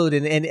all his clothes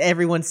and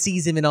everyone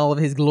sees him in all of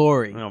his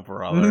glory. Oh,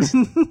 brother.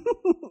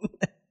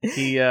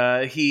 He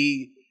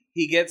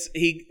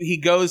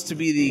goes to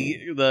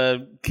be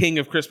the king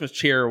of Christmas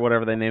cheer or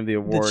whatever they named the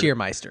award. The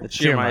Cheermeister. The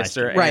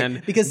Cheermeister. Right.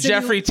 And because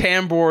Jeffrey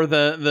Tambor,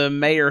 the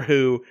mayor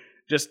who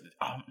just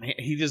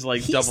he just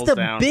like doubles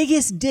down. He's the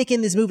biggest dick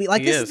in this movie.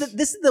 Like this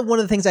is the one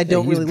of the things I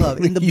don't really love.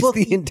 In the book,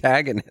 the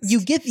antagonist.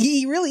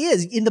 He really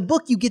is. In the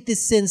book, you get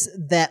this sense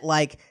that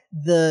like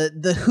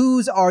the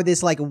Who's are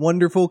this like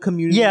wonderful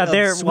community. Yeah, of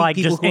they're sweet like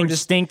people just who are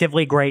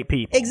instinctively great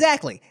people.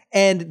 Exactly.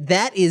 And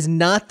that is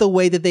not the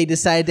way that they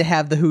decided to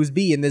have the Who's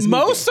be in this movie.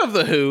 Most of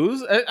the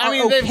Who's, I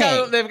mean, they've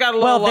got a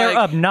little. Well, they're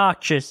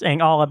obnoxious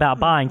and all about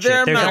buying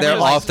shit. They're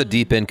off the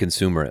deep end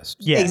consumerists.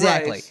 Yeah,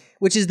 exactly. Right.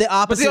 Which is the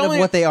opposite of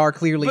what they are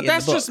clearly. But in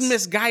that's the books. just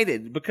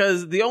misguided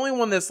because the only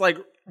one that's like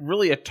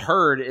really a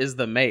turd is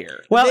the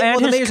mayor. Well,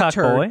 the his mayor's a cuck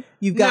turd. boy.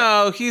 You've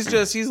got No, he's a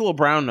little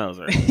brown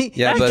noser.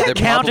 Yeah, but they're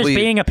Count probably as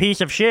being a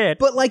piece of shit.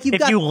 But like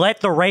if you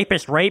let the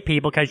rapist rape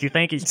people because you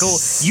think he's cool,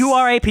 you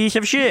are a piece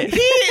of shit. He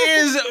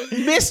is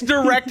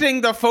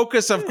misdirecting the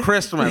focus of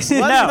Christmas. Let's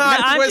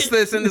not twist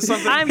this into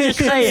something I'm just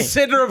saying,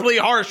 considerably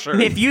harsher.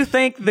 if you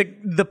think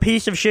the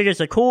piece of shit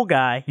is a cool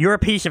guy, you're a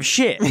piece of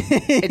shit.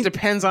 It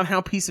depends on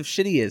how piece of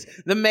shit he is.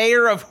 The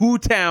mayor of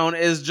Whotown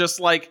is just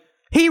like,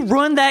 he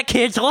ruined that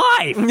kid's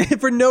life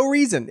for no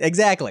reason.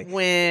 Exactly.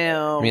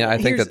 well, I mean, I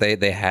think that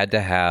they had to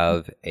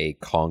have a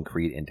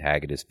concrete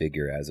antagonist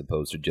figure as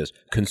opposed to just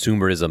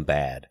consumerism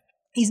bad.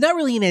 He's not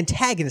really an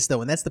antagonist,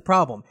 though, and that's the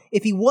problem.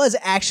 If he was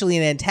actually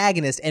an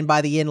antagonist, and by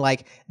the end,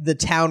 like, the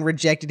town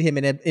rejected him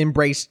and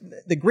embraced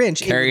the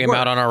Grinch... Carry him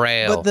out on a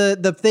rail.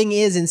 But the thing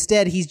is,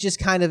 instead, he's just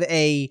kind of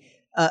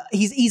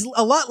he's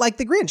a lot like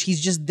the Grinch.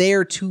 He's just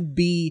there to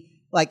be...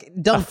 like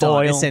dumped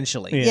on,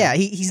 essentially. Yeah,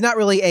 he's not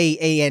really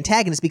a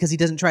antagonist because he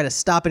doesn't try to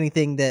stop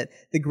anything that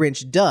the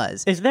Grinch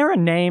does. Is there a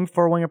name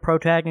for when a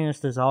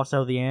protagonist is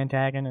also the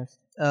antagonist?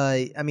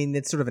 I mean,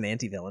 it's sort of an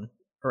anti-villain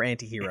or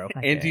anti-hero.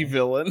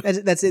 anti-villain.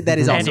 That's it. That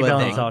is also a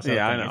thing. Also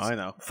I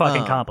know.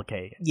 Fucking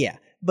complicated. Yeah,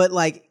 but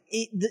like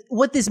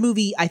what this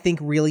movie I think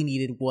really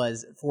needed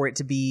was for it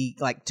to be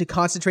like to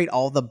concentrate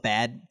all the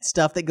bad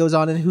stuff that goes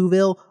on in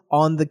Whoville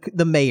on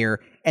the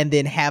mayor, and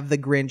then have the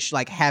Grinch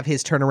like have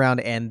his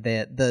turnaround and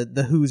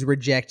the Who's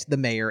reject the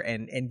mayor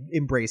and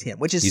embrace him,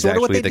 which is He's sort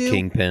of what actually they the do.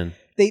 kingpin.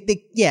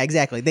 They yeah,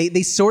 exactly.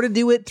 They sort of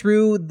do it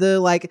through the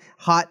like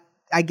hot,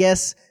 I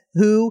guess,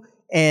 Who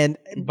and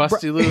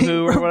Busty Lou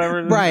Who or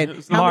whatever.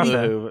 Brian,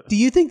 Martha. do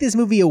you think this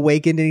movie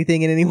awakened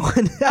anything in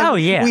anyone? Oh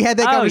yeah, we had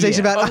that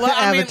conversation about Well,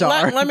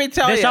 Avatar. let me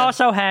tell you. This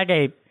also had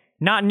a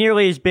not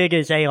nearly as big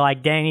as a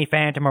like Danny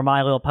Phantom or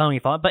My Little Pony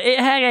following, but it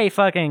had a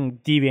fucking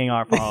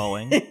DeviantArt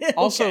following.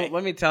 Also,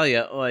 let me tell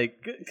you,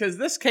 like, because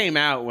this came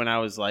out when I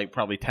was like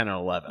probably 10 or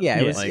 11. Yeah,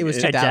 it was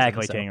 2000,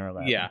 exactly so. 10 or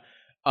 11. Yeah.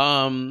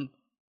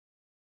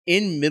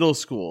 In middle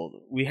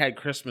school, we had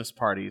Christmas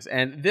parties,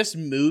 and this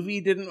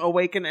movie didn't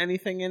awaken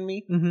anything in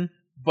me,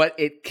 but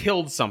it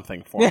killed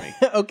something for me.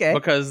 Okay.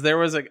 Because there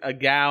was a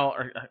gal,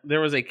 or there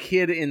was a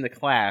kid in the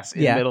class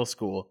in middle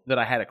school that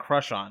I had a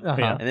crush on.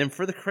 Uh-huh. And then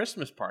for the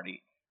Christmas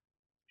party,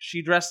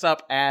 she dressed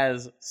up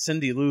as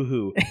Cindy Lou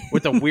Who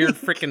with the weird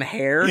freaking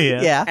hair.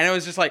 Yeah. And it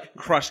was just like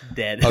crushed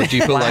dead. Oh,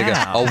 she put like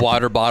a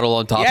water bottle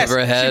on top of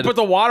her head. She put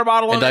the water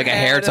bottle on and her like a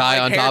head hair tie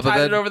on top of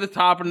tied it. over the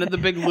top and did the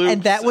big loop.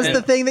 And that was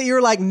the thing that you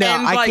were like, no,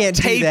 and I like can't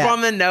do tape that.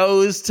 on the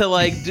nose to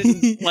like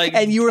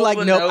and you were pull like,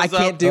 the nope, nose I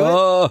can't up. do it.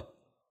 Oh.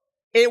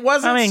 It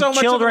wasn't I mean, so much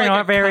children of like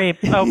aren't very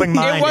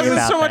open-minded. It wasn't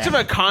about so much that. of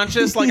a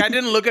conscious, like I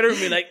didn't look at her and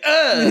be like,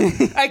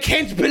 I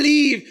can't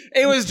believe.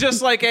 It was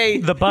just like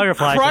The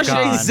butterflies crush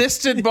are gone.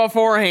 existed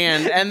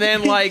beforehand, and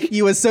then like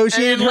You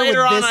associated and then her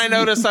later with on this. I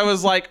noticed I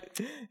was like,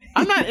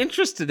 I'm not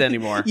interested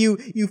anymore. You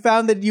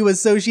found that you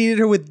associated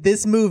her with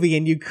this movie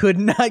and you could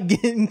not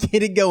get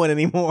it going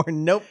anymore.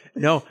 Nope.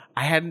 No,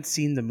 I hadn't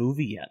seen the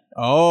movie yet.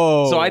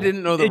 Oh. So I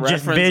didn't know the It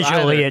just reference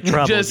visually either. it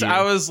troubled Just you.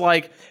 I was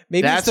like,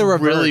 Maybe it's that's the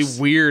reverse. really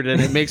weird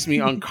and it makes me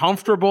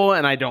uncomfortable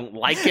and I don't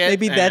like it.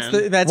 Maybe that's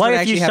and- what What if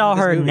actually you saw happened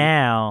in her this movie.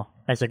 now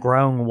as a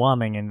grown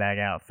woman in that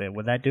outfit?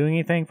 Would that do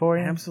anything for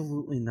you?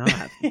 Absolutely not.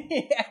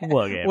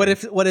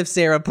 Whatever. What if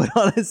Sarah put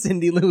on a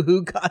Cindy Lou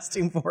Who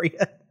costume for you?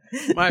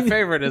 My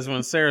favorite is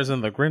when Sarah's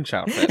in the Grinch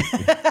outfit.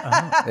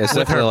 It's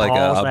With her definitely like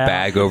balls a out.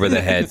 bag over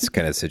the heads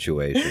kind of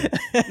situation.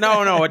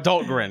 No,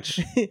 adult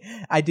Grinch.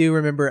 I do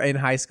remember in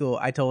high school,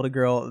 I told a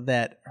girl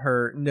that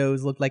her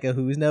nose looked like a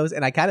Who's nose,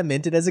 and I kind of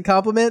meant it as a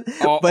compliment,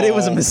 but it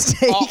was a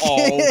mistake.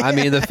 Uh-oh. I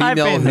mean, the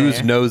female been whose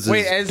there. noses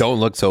Wait, don't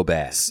look so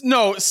bad.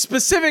 No,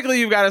 specifically,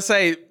 you've got to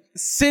say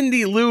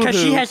Cindy Lou 'Cause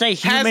she has a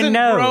human hasn't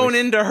nose. grown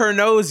into her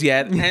nose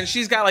yet, and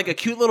she's got like a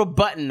cute little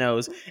button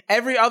nose.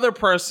 Every other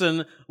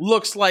person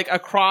looks like a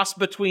cross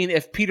between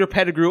if Peter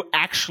Pettigrew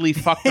actually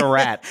fucked a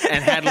rat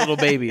and had little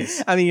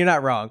babies. I mean, you're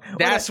not wrong.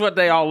 That's what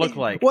they all look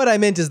like. What I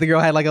meant is the girl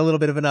had like a little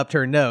bit of an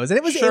upturned nose, and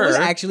it was Sure.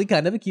 actually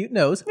kind of a cute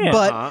nose.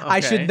 But I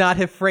okay. should not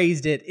have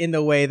phrased it in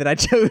the way that I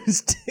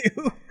chose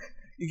to.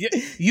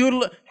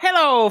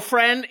 Hello,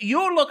 friend.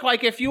 You look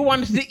like if you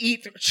wanted to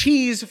eat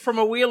cheese from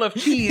a wheel of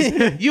cheese,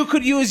 you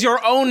could use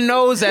your own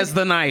nose as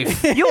the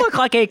knife. You look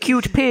like a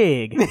cute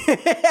pig.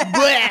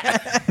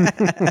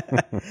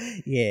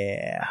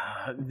 Yeah.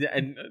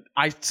 And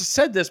I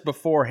said this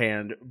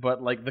beforehand,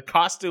 but like the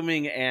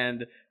costuming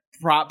and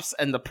props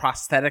and the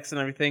prosthetics and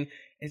everything,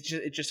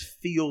 it just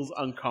feels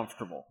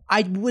uncomfortable.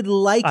 I would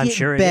like I'm it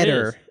sure it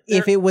better is.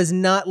 if it was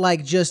not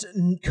like just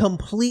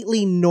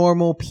completely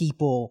normal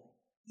people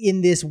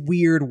in this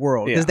weird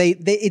world, because they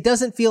it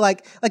doesn't feel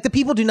like the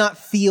people do not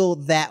feel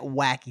that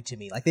wacky to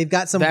me. Like they've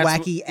got some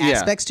wacky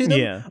aspects to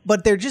them,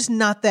 but they're just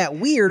not that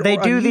weird. They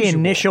or do unusual. the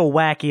initial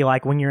wacky,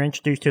 like when you're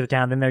introduced to the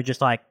town, then they're just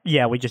like,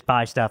 yeah, we just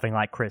buy stuffing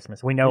like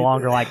Christmas. We no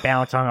longer like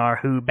bounce on our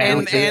who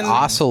bounce. They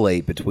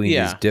oscillate between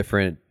Yeah. these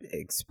different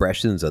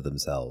expressions of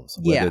themselves,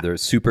 whether they're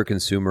super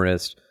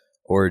consumerist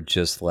or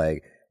just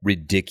like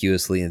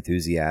ridiculously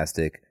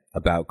enthusiastic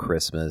about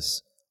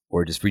Christmas,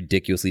 or just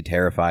ridiculously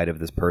terrified of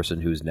this person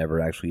who's never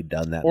actually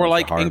done that. Or much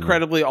like harm.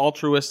 incredibly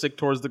altruistic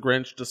towards the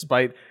Grinch,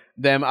 despite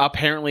them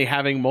apparently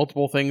having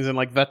multiple things in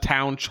like the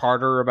town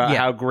charter about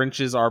how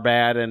Grinches are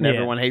bad and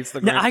everyone hates the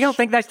Grinch. No, I don't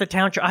think that's the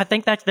town. I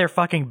think that's their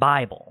fucking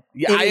Bible.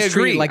 Yeah, I It is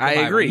treated agree. like the I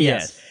Bible. agree.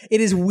 Yes. It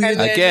is weird.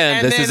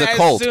 Again, this is a as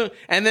cult.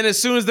 And then as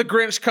soon as the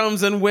Grinch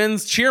comes and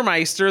wins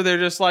Cheermeister, they're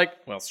just like,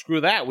 well, screw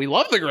that. We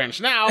love the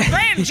Grinch now.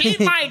 Grinch, eat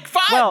my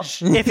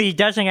fudge! Well, if he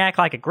doesn't act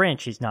like a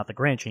Grinch, he's not the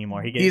Grinch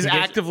anymore. He's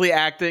actively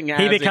acting as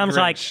He becomes a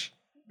like Grinch.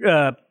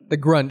 the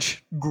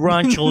Grunch.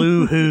 Grunch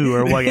Lou Who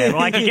or whatever.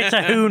 Like he gets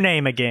a Who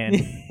name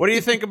again. What do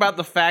you think about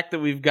the fact that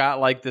we've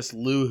got like this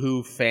Lou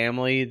Who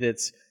family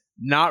that's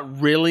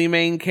not really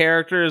main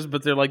characters,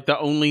 but they're like the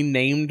only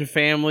named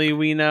family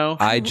we know?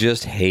 I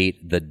just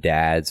hate the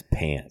dad's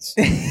pants.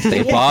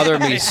 They bother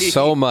me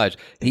so much.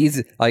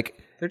 He's like,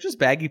 They're just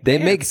baggy they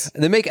pants.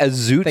 make a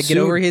zoot They get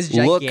over his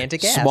look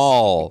gigantic ass.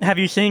 small. Have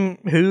you seen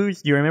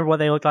Who's? Do you remember what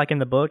they look like in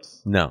the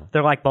books? No.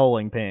 They're like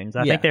bowling pins.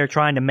 I think they're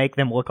trying to make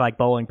them look like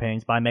bowling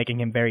pins by making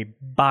him very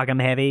bottom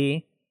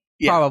heavy.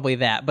 Probably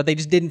that, but they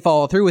just didn't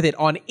follow through with it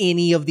on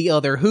any of the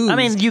other Who's. I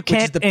mean, you which is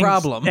can't the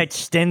problem.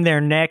 extend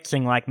their necks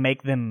and like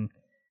make them.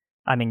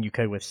 I mean, you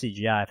could with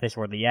CGI if this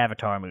were the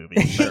Avatar movie.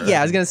 Yeah,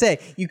 I was gonna say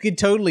you could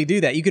totally do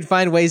that. You could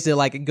find ways to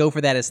like go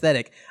for that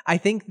aesthetic. I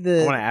think I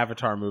the want an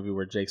Avatar movie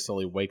where Jake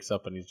Sully wakes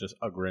up and he's just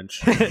a Grinch.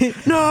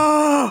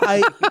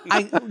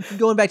 I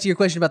going back to your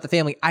question about the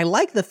family, I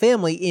like the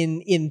family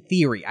in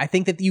theory. I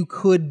think that you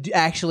could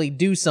actually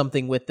do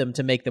something with them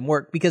to make them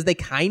work, because they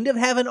kind of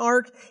have an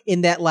arc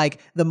in that like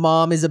the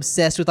mom is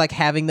obsessed with like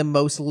having the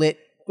most lit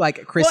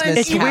like Christmas.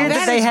 It's Yeah, weird that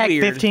that they is had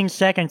weird. 15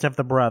 seconds of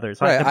the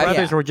brothers. Like Right, the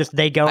brothers yeah. were just,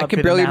 they go I up can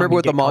to barely the remember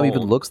what the mountain mom and get even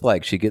cold. looks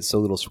like. She gets so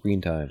little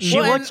screen time. She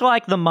Well, looks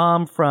like the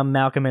mom from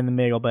Malcolm in the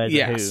Middle, but as a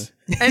Yes. Who.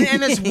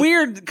 And it's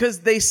weird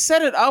because they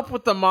set it up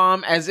with the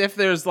mom as if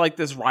there's like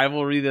this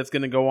rivalry that's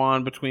going to go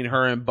on between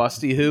her and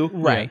Busty Who.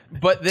 Right.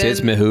 But then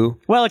Tismihu.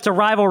 Well, it's a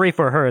rivalry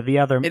for her. The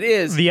other, It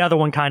is. The other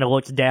one kind of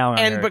looks down on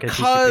her. and 'cause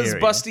because she's superior.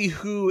 Busty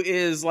Who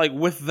is like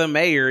with the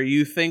mayor,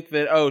 you think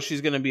that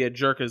she's going to be a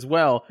jerk as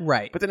well.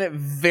 Right. But then it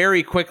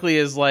very quickly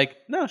is like,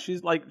 no,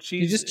 she's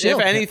just chill.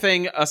 if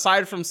anything,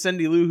 aside from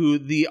Cindy Lou Who,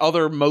 the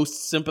other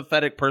most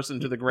sympathetic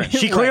person to the Grinch.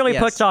 She clearly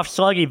yes. puts off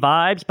sluggy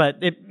vibes,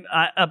 but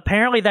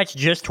apparently that's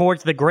just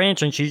towards the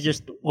Grinch, and she's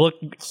just look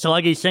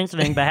sluggy since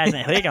then, but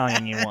hasn't hit on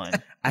anyone.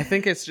 I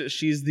think it's just,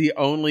 she's the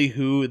only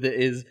Who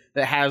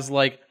that has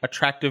like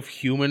attractive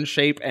human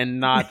shape and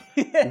not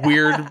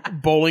weird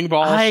bowling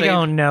ball I shape.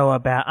 don't know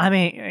about. I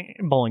mean,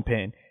 bowling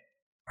pin.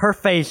 Her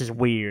face is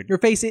weird. Your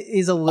face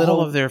is a little.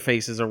 All of their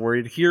faces are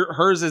weird. Here,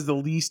 hers is the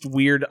least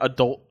weird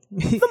adult.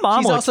 The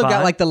mom She's looks also fine.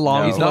 got like the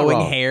long He's not flowing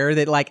wrong. hair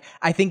that like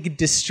I think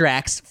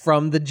distracts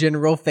from the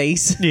general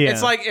face. Yeah.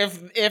 It's like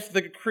if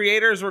the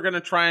creators were going to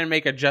try and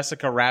make a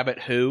Jessica Rabbit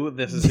Who,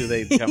 this is who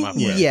they'd come up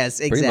with. Yes,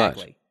 much.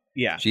 exactly.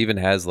 Yeah. She even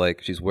has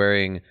like, she's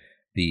wearing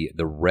the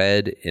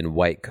red and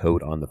white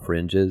coat on the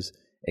fringes,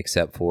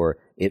 except for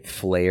it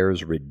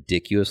flares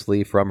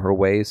ridiculously from her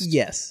waist.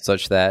 Yes.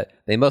 Such that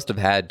they must have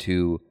had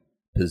to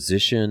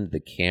position the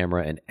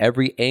camera and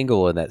every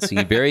angle in that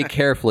scene very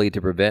carefully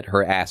to prevent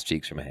her ass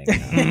cheeks from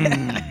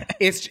hanging out.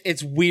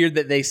 It's weird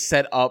that they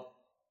set up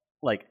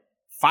like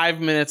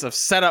 5 minutes of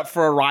setup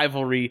for a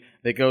rivalry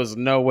that goes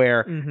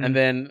nowhere, and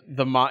then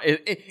the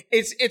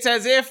it's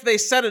as if they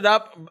set it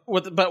up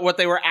but what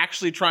they were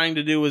actually trying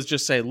to do was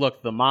just say,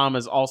 look, the mom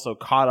is also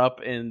caught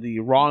up in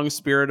the wrong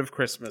spirit of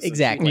Christmas.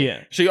 Exactly.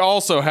 Yeah. She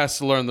also has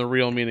to learn the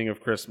real meaning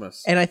of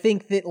Christmas. And I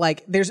think that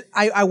like there's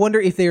I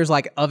wonder if there's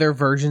like other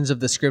versions of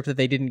the script that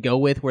they didn't go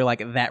with where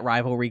like that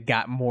rivalry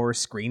got more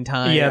screen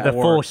time. Yeah, the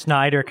or- full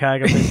Snyder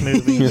cut of this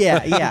movie.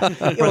 yeah.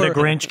 Where the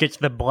Grinch gets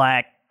the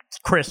black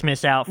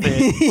Christmas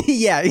outfit.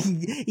 Yeah,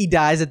 he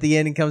dies at the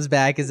end and comes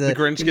back as The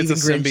Grinch an gets a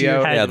even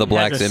Grinchier. symbiote. Yeah, the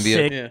black has a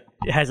symbiote.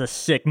 Has a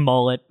sick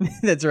mullet.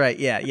 That's right.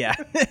 Yeah.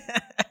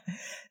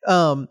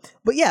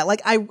 But yeah,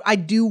 like I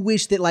do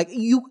wish that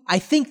I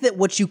think that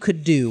what you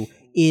could do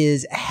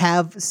is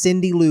have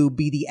Cindy Lou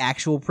be the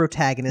actual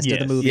protagonist of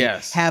the Yes. movie.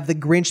 Yes. Have the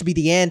Grinch be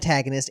the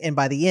antagonist, and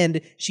by the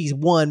end, she's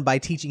won by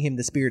teaching him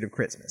the spirit of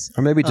Christmas.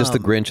 Or maybe just the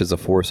Grinch is a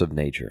force of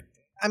nature.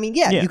 I mean,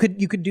 yeah. You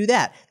could do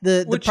that.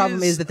 The Which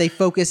problem is- is that they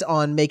focus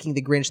on making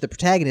the Grinch the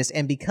protagonist,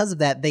 and because of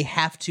that, they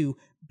have to,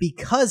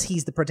 because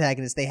he's the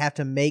protagonist, they have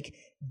to make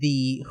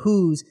the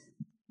Who's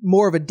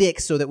more of a dick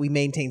so that we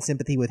maintain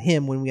sympathy with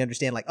him when we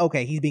understand, like,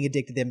 okay, he's being a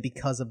dick to them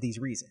because of these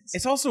reasons.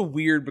 It's also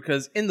weird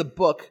because in the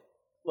book,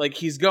 like,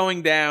 he's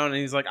going down and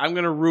he's like, I'm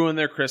going to ruin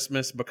their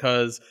Christmas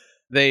because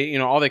they,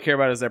 all they care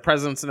about is their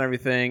presents and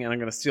everything, and I'm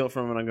going to steal it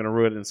from them and I'm going to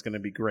ruin it and it's going to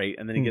be great.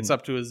 And then he gets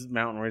up to his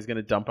mountain where he's going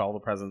to dump all the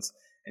presents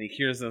and he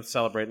hears them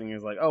celebrating and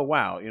he's like, oh,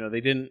 wow,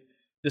 they didn't,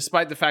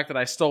 despite the fact that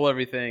I stole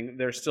everything,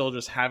 they're still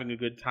just having a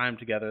good time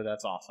together.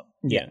 That's awesome.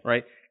 Yeah.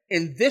 Right?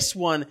 In this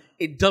one,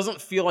 it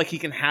doesn't feel like he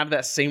can have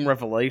that same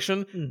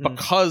revelation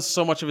because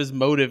so much of his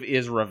motive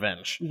is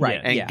revenge. Right,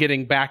 And yeah.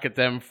 getting back at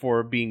them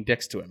for being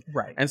dicks to him.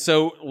 Right. And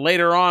so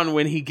later on,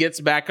 when he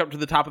gets back up to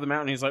the top of the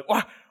mountain, he's like,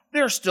 wow,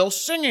 they're still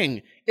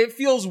singing. It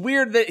feels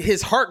weird that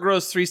his heart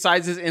grows 3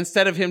 sizes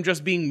instead of him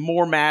just being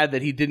more mad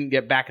that he didn't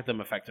get back at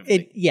them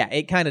effectively.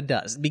 It kind of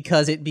does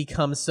because it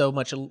becomes so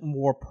much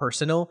more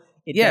personal.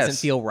 It Yes.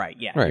 doesn't feel right.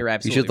 Yeah, Right. you're You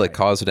absolutely should like right.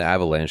 cause an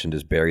avalanche and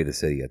just bury the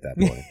city at that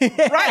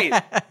point.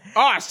 Right.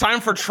 Oh, it's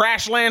time for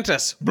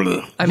Trashlantis.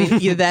 Blah. I mean,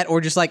 either that or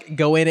just like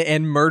go in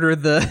and murder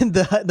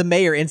the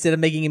mayor instead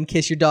of making him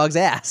kiss your dog's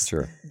ass.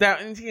 Sure.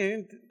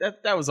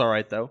 That was all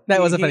right though.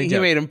 That was a He- funny he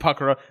joke. made him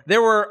pucker up.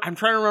 I'm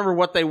trying to remember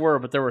what they were,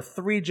 but there were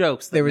 3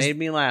 jokes that made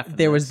me laugh. in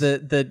There was this.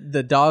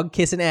 the dog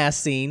kissing ass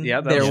scene.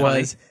 Yeah, that there was funny.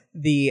 was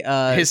the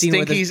his scene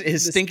where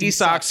stinky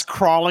socks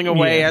crawling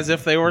away as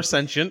if they were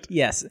sentient.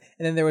 Yes, and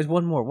then there was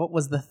one more. What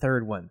was the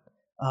third one?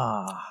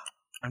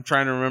 I'm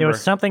trying to remember. There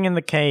was something in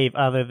the cave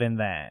other than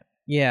that.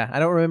 Yeah, I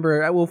don't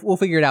remember. We'll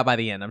figure it out by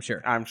the end. I'm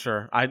sure. I'm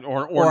sure.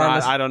 Or Or not.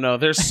 unless- I don't know.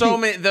 There's so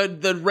many.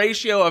 The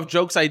ratio of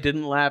jokes I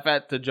didn't laugh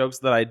at to jokes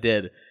that I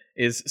did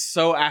is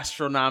so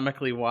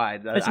astronomically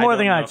wide. It's more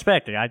than I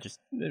expected.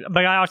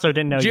 But I also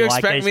didn't know Do you liked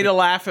expect Ace me to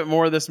laugh at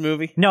more of this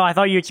movie? No, I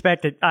thought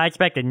I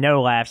expected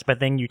no laughs, but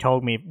then you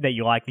told me that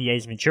you liked the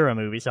Ace Ventura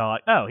movie, so I'm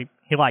like, oh,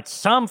 he liked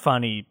some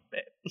funny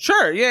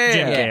Sure. Yeah.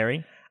 Jim yeah.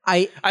 Carrey.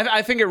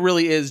 I think it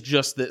really is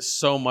just that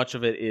so much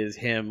of it is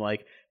him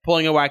like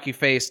pulling a wacky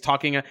face,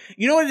 talking.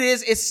 You know what it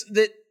is? It's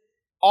that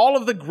all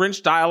of the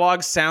Grinch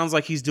dialogue sounds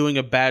like he's doing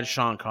a bad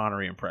Sean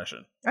Connery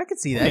impression. I could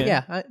see that.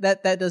 Yeah,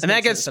 that does. And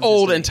make that gets some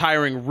old sense and to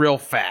tiring real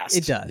fast. me.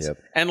 It does. Yep.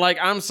 And like,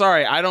 I'm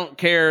sorry, I don't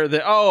care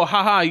that, oh,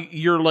 haha,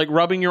 you're like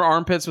rubbing your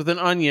armpits with an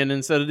onion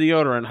instead of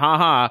deodorant.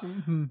 Haha.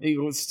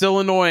 It was still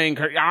annoying.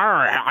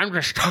 I'm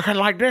just talking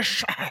like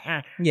this.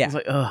 Yeah. It's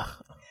like, ugh.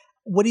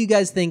 What do you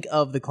guys think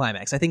of the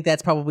climax? I think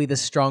that's probably the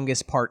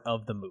strongest part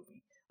of the movie.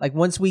 Like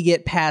once we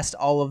get past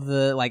all of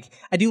the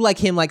I do like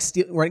him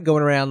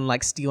going around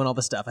like stealing all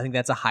the stuff. I think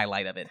that's a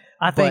highlight of it.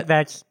 I think But-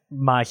 that's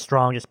my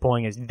strongest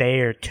point is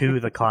there to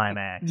the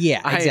climax.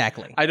 Yeah,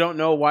 exactly. I don't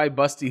know why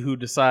Busty Who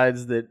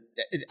decides that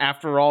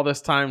after all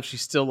this time she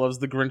still loves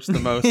the Grinch the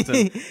most.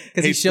 Because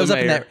he hates shows the up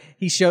in mayor.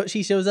 that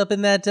she shows up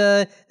in that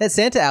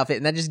Santa outfit,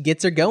 and that just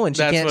gets her going. She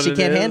That's can't what she it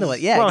can't is. handle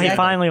it. Yeah, Well, exactly. he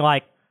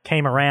finally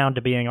came around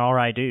to being all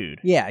right, dude.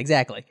 Yeah,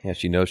 exactly. Yeah,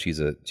 she knows she's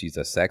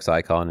a sex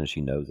icon and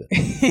she knows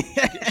it.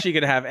 She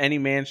could have any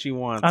man she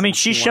wants. I mean, and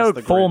she wants showed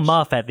the full Grinch.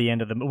 muff at the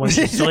end of when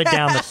she slid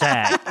down the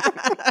sack.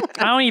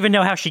 I don't even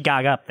know how she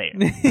got up there.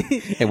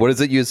 And what is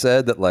it you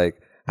said that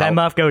That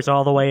muff goes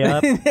all the way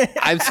up.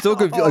 I'm still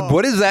confused. Like,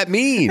 what does that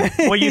mean?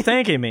 What do you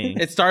think it means?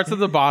 It starts at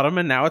the bottom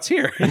and now it's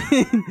here.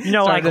 You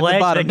know, like at the legs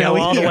bottom, that go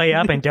now all the here. way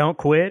up and don't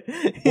quit?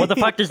 What the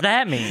fuck does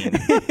that mean?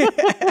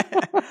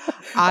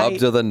 Up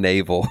to the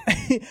navel.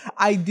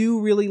 I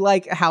do really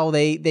like how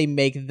they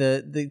make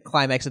the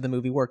climax of the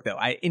movie work, though.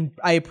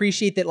 I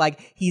appreciate that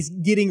he's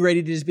getting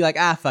ready to just be like,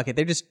 fuck it,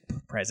 they're just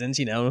presents,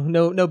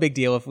 no big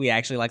deal if we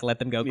actually let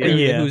them go.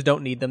 Clearly Yeah. the Who's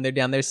don't need them; they're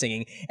down there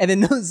singing. And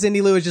then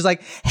Cindy Lou is just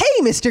like, "Hey,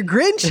 Mr.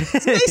 Grinch,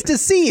 it's nice to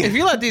see If you."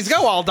 you let these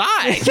go, I'll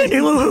die.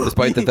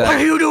 Despite the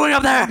fact, you doing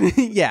up there?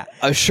 Yeah,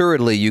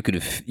 assuredly you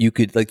could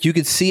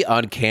see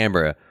on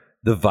camera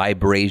the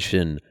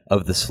vibration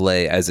of the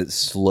sleigh as it's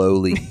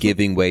slowly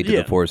giving way to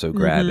Yeah. the force of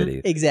gravity.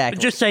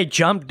 exactly. Just say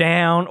jump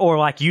down or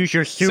use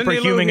your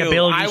superhuman Cindy Lou Who,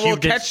 abilities. I will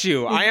catch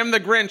you. I am the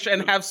Grinch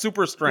and have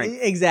super strength.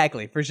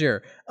 Exactly, for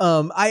sure.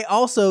 I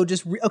also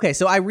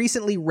so I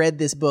recently read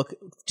this book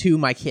to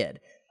my kid.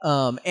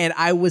 And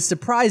I was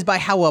surprised by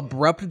how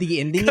abrupt the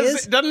ending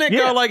is. Doesn't it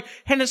Yeah. go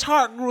and his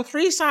heart grew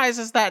 3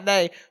 sizes that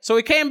day, so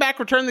he came back,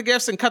 returned the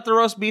gifts, and cut the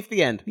roast beef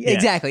the end.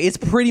 Exactly. It's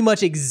pretty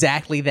much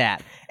exactly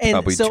that. And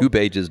Probably so 2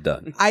 pages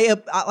done. I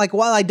like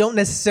while I don't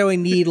necessarily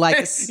need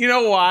like You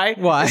know why?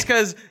 Why? It's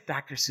because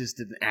Dr. Seuss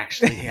didn't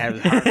actually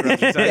have heart growing.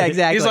 Yeah,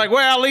 exactly. He's like,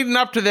 well, leading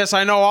up to this,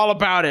 I know all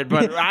about it,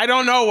 but I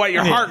don't know what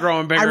your heart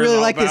growing bigger I is really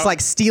all like this about.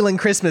 like stealing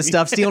Christmas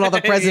stuff, stealing all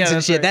the presents Yeah, and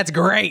that's shit. right. That's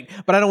great,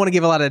 but I don't want to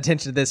give a lot of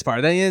attention to this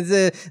part.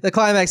 The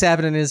climax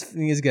happening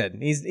is good.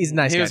 He's a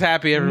nice He guy. was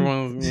happy.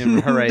 Everyone was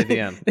hooray at the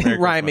end. Merry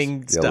Rhyming Yeah,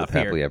 live stuff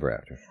here. happily ever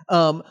after.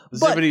 But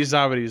Zippity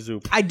zobbity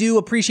zoop. I do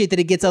appreciate that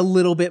it gets a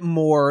little bit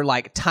more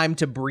like time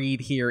to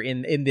breathe here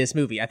in this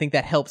movie. I think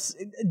that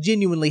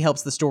genuinely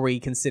helps the story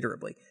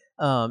considerably.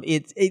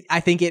 I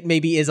think it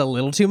maybe is a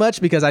little too much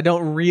because I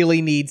don't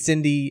really need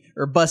Cindy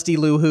or Busty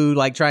Lou Who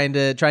like trying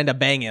to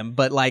bang him,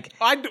 but like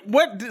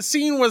What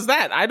scene was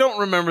that? I don't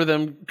remember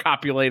them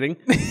copulating.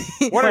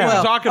 What are you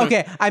well, talking about?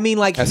 okay, I mean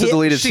like That's a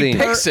deleted She scene.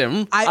 picks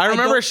him. I I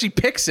remember don't- she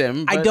picks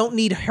him. I but- don't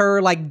need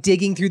her like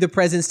digging through the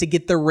presents to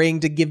get the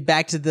ring to give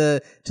back to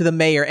the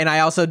mayor, and I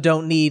also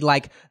don't need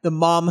like the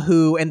mom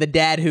who and the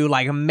dad who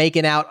like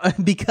making out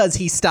because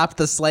he stopped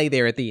the sleigh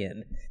there at the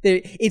end.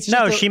 It's just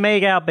No, a- she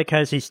made out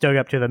because he stood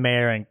up to the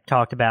mayor and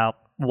talked about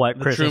what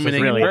The Christmas true is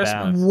meaning of really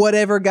Christmas. about.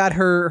 whatever got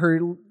her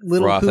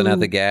little Frothing who- at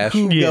the gash.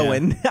 who Yeah.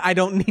 going. I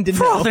don't need to know.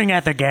 Frothing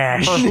at the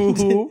gash.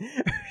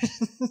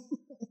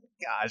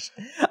 Gosh,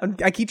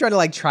 I keep trying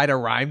to try to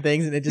rhyme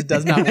things and it just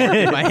does not work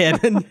in my head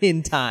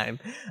in time.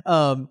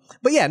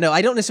 But yeah, no,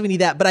 I don't necessarily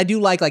need that. But I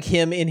do like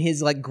him in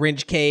his like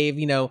Grinch cave.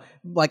 You know,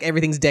 like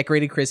everything's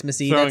decorated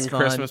Christmassy. Throwing That's a fun.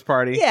 Christmas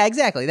party. Yeah,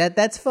 exactly.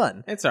 That's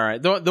fun. It's all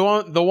right.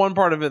 The one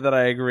part of it that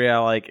I agree I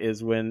like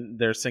is when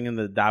they're singing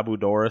the Dabu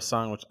Dora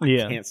song, which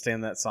Yeah. I can't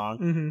stand that song.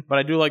 Mm-hmm. But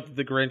I do like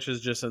the Grinch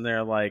is just in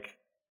there like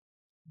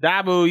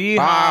Dabu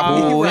yeehaw,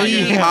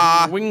 Dabu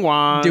yeehaw. wing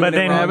wang, Doing But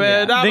then-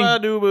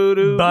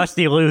 dabba-dabba-doo-boo-doo.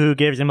 Busty Lou Who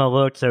gives him a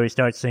look, so he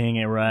starts singing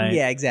it right.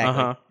 Yeah, exactly.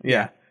 Uh-huh.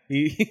 Yeah.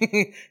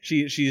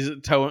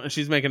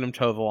 She's making him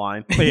toe the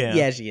line. Yeah.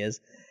 Yeah, she is.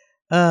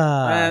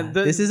 And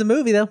This is a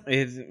movie though.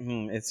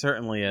 It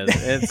certainly is.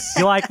 It's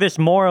You like this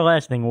more or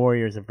less than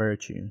Warriors of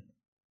Virtue?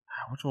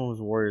 which one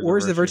was Warriors?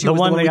 Where's the Virtue? The was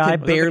one the one that we I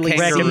could barely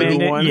kangaroo see.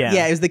 recommended. one? Yeah.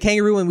 Yeah, it was the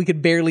kangaroo one we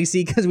could barely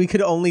see because we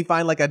could only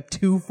find like a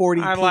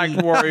 240p. I like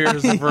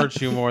Warriors of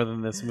Virtue more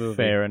than this movie.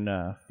 Fair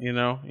enough. You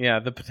know, yeah,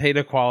 the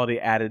potato quality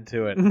added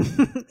to it.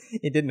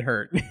 It didn't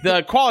hurt.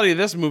 The quality of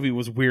this movie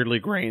was weirdly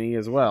grainy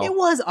as well. It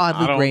was I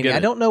oddly don't grainy. get I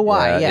it. don't know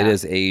why. Yeah, It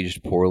is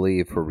aged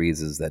poorly for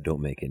reasons that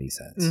don't make any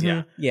sense.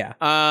 Mhm. Yeah.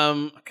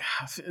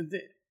 Gosh,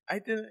 I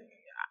didn't.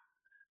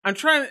 I'm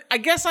trying. I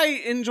guess I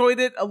enjoyed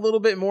it a little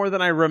bit more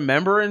than I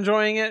remember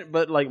enjoying it,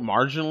 but like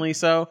marginally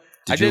so.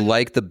 I Did you didn't-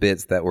 like the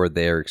bits that were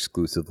there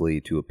exclusively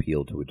to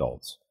appeal to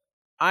adults?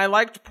 I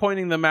liked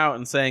pointing them out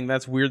and saying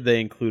that's weird they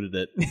included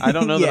it. I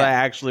don't know that Yeah. I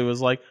actually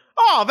was like,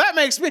 oh, that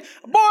makes me.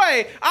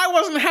 Boy, I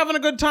wasn't having a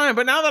good time,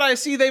 but now that I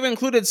see they've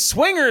included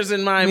swingers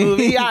in my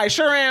movie, I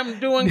sure am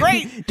doing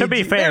great. To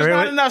be fair, There's it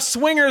not was- enough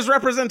swingers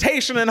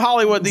representation in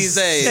Hollywood these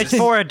days. It's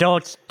for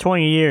adults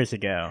 20 years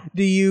ago.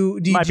 Did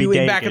you Might be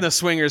dated. Back in the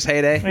swingers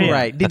heyday. Yeah.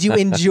 right? Did you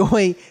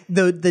enjoy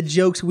the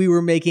jokes we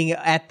were making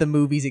at the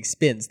movie's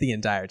expense the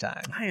entire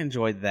time? I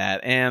enjoyed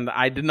that, and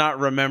I did not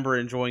remember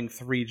enjoying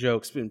 3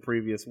 jokes in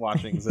previous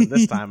watchings. And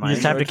this time, I You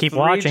just have to enjoyed keep 3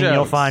 watching. You'll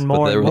jokes. find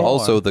more. But there and was more.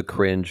 also the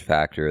cringe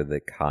factor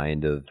that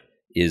kind of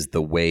is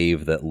the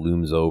wave that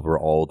looms over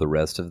all the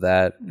rest of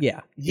that. Yeah.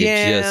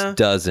 It just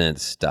doesn't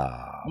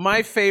stop.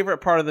 My favorite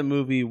part of the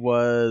movie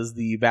was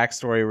the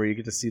backstory where you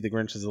get to see the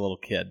Grinch as a little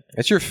kid.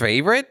 That's your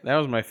favorite? That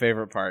was my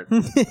favorite part.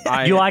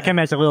 You like him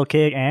as a little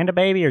kid and a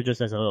baby, or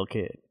just as a little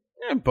kid?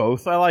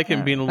 Both. I like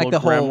him being a Like little the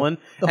whole- gremlin,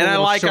 the and whole I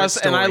little like short us.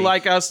 And I story.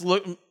 like us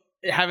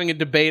having a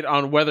debate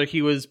on whether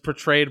he was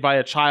portrayed by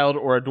a child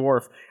or a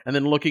dwarf, and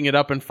then looking it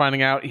up and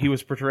finding out he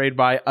was portrayed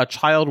by a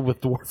child with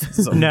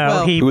dwarfism. No,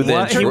 Well- he, Who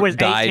then he was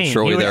died 18.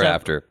 shortly He was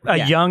thereafter. A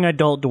Yeah. young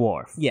adult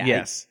dwarf. Yeah.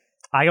 Yes.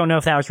 I don't know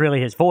if that was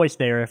really his voice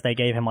there, if they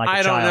gave him like a I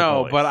don't child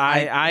know, voice. but I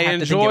have to think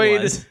it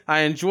enjoyed was. I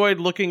enjoyed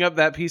looking up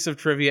that piece of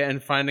trivia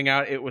and finding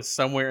out it was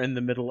somewhere in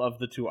the middle of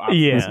the 2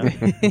 options.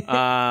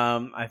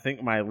 Yeah. I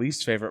think my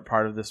least favorite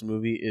part of this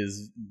movie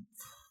is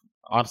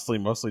honestly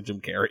mostly Jim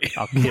Carrey.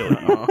 I'll kill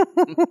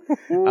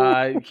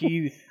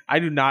you. I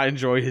do not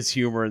enjoy his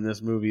humor in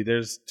this movie.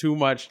 There's too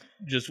much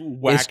just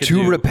wackadoo. It's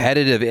too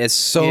repetitive. It's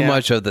so Yeah.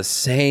 much of the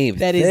same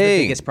That thing. is the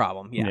biggest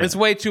problem. Yeah. It's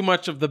way too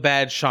much of the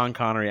bad Sean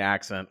Connery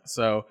accent.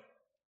 So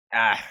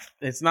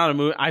it's not a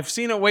movie. I've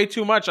seen it way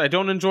too much. I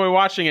don't enjoy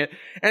watching it.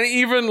 And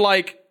even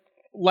like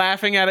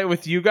laughing at it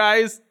with you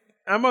guys,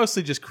 I'm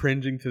mostly just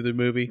cringing through the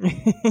movie.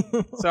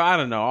 So I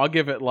don't know. I'll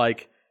give it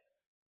like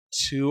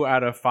 2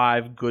 out of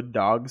 5 good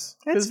dogs.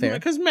 That's fair.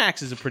 Because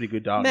Max is a pretty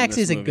good dog. Max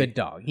in this is a movie. good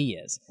dog. He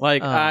is.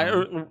 Like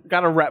I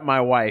gotta rep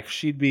my wife.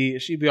 She'd be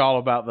all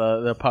about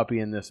the puppy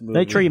in this movie.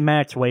 They treat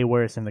Max way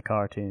worse in the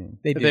cartoon.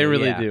 They do. They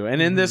really yeah. do.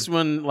 And in this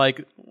one,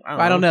 like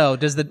I don't know.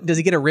 Does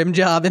he get a rim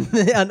job in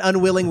an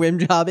unwilling rim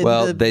job in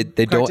Well, the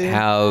they don't cartoon?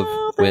 have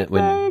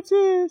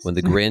when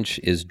the Grinch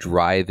is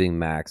driving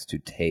Max to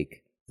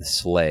take the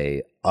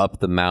sleigh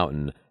up the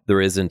mountain. there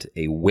isn't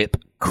a whip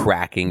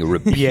cracking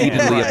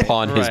repeatedly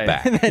upon his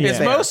back. It's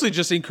mostly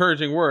just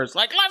encouraging words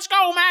like, let's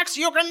go, Max,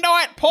 you can do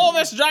it. Pull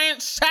this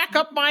giant sack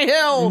up my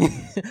hill.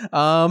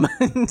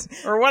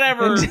 Or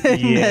whatever.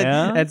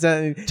 That's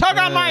Tug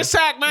on my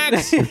sack,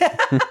 Max. We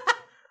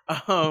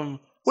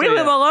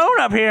live alone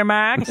up here,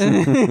 Max.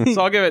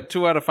 So I'll give it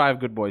 2 out of 5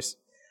 good boys.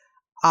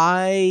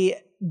 I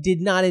did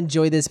not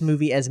enjoy this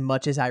movie as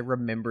much as I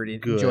remembered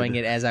enjoying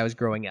it as I was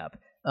growing up.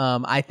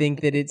 I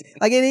think that it's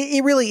like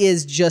it really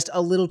is just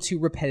a little too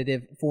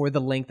repetitive for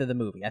the length of the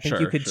movie. I think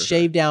you could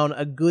shave down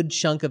a good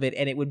chunk of it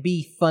and it would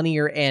be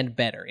funnier and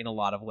better in a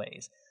lot of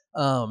ways.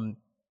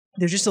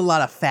 There's just a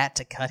lot of fat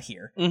to cut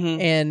here.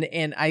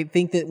 And I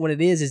think that what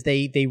it is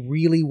they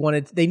really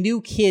they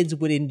knew kids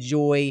would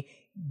enjoy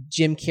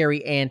Jim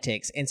Carrey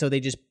antics, and so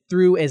they just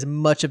threw as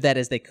much of that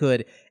as they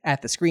could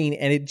at the screen,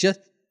 and it just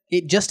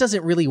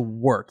doesn't really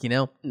work, you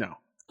know? No.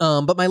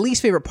 But my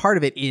least favorite part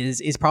of it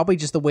is probably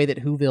just the way that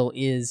Whoville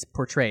is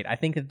portrayed. I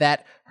think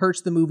that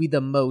hurts the movie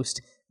the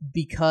most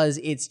because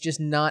it's just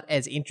not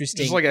as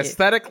interesting. Just like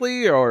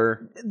aesthetically,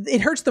 or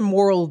it hurts the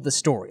moral of the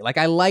story. Like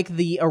I like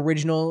the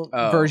original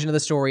version of the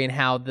story and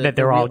how that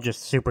they're all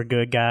just super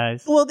good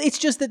guys. Well, it's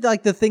just that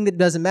like the thing that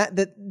doesn't matter,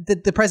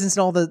 that the presents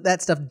and all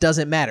that stuff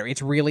doesn't matter.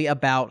 It's really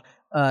about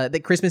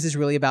that Christmas is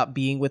really about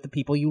being with the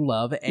people you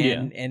love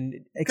and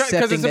accepting,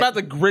 because it's about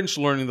the Grinch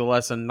learning the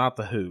lesson, not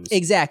the Who's.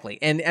 Exactly,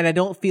 and I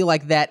don't feel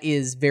like that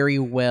is very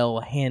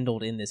well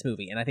handled in this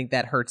movie, and I think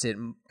that hurts it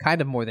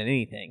kind of more than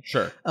anything.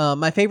 Sure.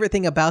 My favorite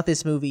thing about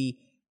this movie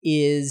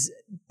is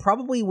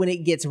probably when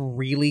it gets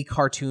really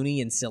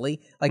cartoony and silly.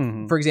 Like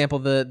for example,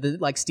 the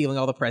like stealing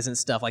all the presents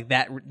stuff, like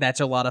that's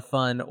a lot of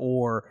fun.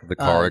 Or the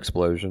car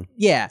explosion.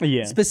 Yeah.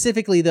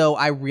 Specifically though,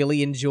 I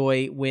really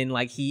enjoy when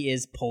like he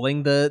is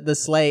pulling the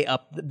sleigh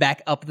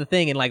back up the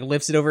thing and like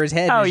lifts it over his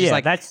head. Oh and yeah,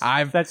 like,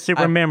 that's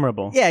super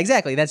memorable. Yeah,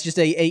 exactly. That's just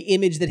a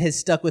image that has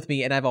stuck with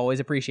me, and I've always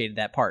appreciated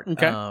that part.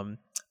 Okay.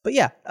 But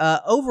yeah,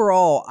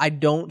 overall, I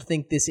don't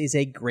think this is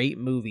a great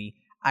movie.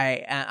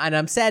 And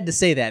I'm sad to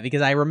say that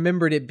because I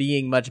remembered it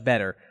being much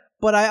better,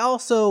 but I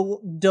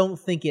also don't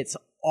think it's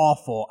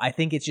awful. I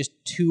think it's just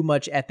too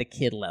much at the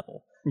kid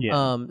level.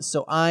 Yeah.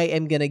 So I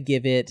am gonna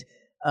give it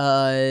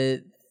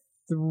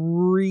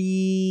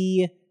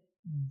 3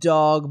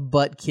 dog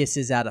butt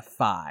kisses out of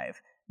 5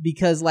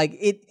 because like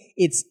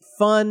it's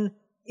fun.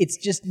 It's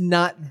just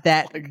not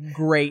that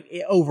great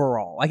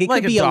overall. Like it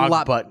like could be a dog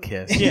lot butt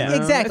kiss. Yeah,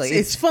 exactly.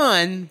 It's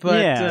fun,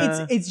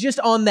 but it's just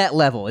on that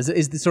level. Is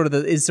the sort of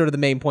the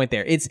main point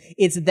there. It's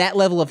that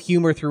level of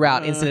humor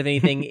throughout instead of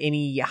anything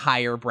any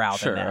higher brow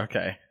than that.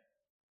 Okay.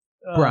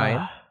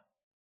 Brian,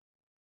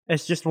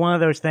 it's just one of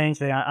those things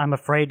that I'm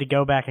afraid to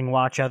go back and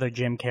watch other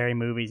Jim Carrey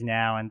movies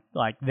now and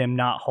like them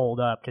not hold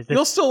up because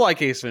you'll still like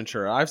Ace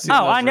Ventura. I've seen.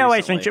 Oh, I know recently.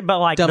 Ace Ventura, but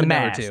like Dumb the and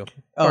Dumber Mask. too.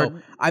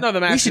 The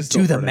Mask. We should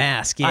do the pretty.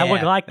 Mask. Yeah, I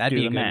would like to that'd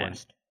do be a the good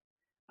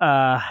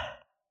Mask.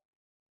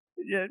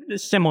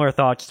 Similar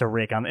thoughts to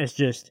Rick.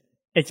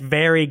 It's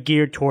very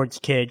geared towards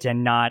kids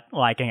and not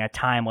like in a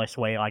timeless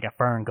way, like a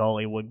Fern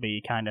Gully would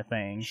be, kind of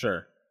thing.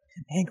 Sure.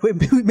 Man, quit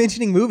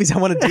mentioning movies I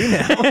want to do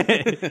now.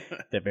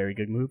 They're very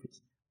good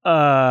movies.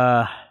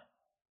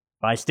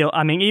 But I still,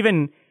 I mean,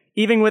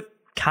 even with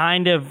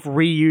kind of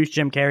reused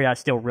Jim Carrey, I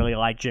still really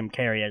like Jim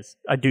Carrey as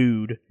a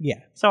dude. Yeah.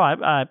 So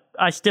I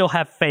still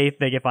have faith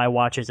that if I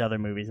watch his other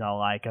movies, I'll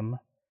like him.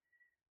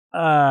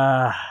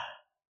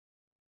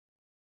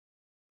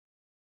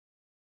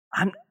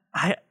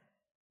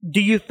 Do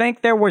you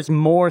think there was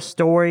more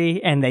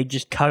story and they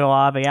just cut a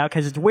lot of it out?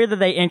 Because it's weird that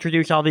they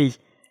introduce all these.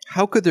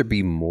 How could there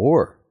be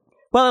more?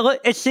 Well,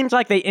 it seems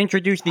like they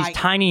introduce these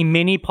tiny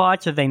mini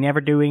plots that they never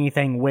do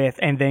anything with,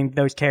 and then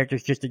those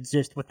characters just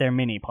exist with their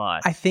mini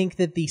plots. I think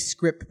that the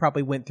script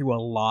probably went through a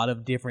lot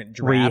of different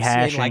drafts.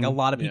 And, like a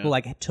lot of people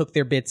like took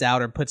their bits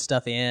out or put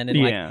stuff in, and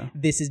like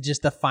this is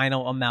just the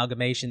final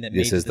amalgamation that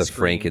this made is the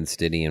screen.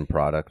 Frankensteinian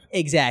product.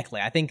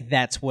 Exactly. I think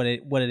that's what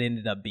it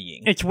ended up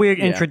being. It's weird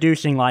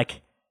introducing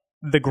like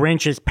the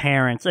Grinch's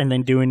parents and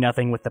then doing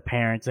nothing with the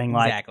parents, and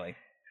like exactly.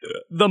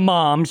 The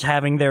moms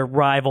having their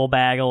rival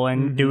battle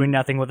and doing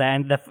nothing with that.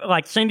 And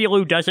like Cindy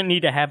Lou doesn't need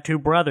to have 2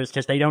 brothers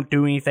because they don't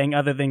do anything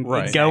other than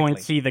go and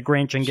see the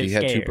Grinch and get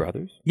scared. She had 2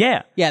 brothers?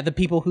 Yeah. Yeah, the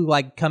people who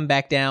like come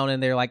back down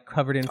and they're like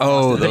covered in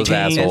Oh, frosted. those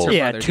assholes.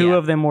 Yeah, 2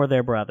 of them were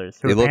their brothers.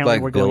 They looked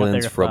like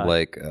villains from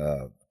like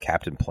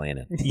Captain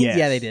Planet. Yes.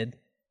 Yeah, they did.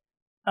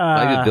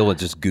 Not even villains,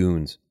 just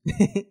goons.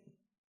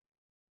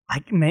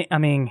 I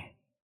mean,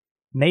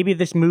 maybe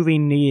this movie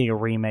needed a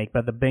remake,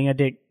 but the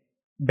Benedict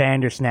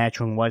Bandersnatch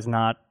one was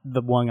not the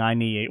one I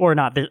needed, or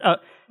not the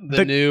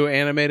new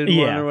animated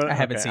one. Or whatever? I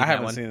haven't seen. I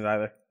haven't seen it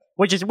either.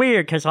 Which is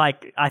weird because,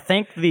 like, I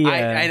think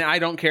and I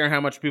don't care how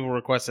much people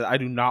request it. I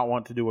do not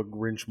want to do a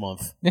Grinch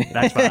month.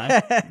 That's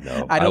fine.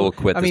 No, I will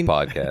quit this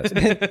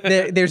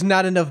podcast. There's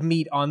not enough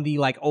meat on the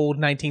like old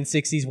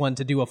 1960s one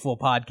to do a full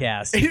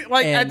podcast.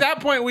 At that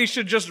point, we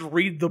should just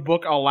read the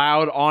book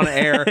aloud on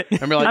air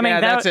and be like,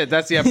 that's it.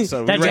 That's the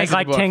episode. That takes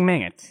like 10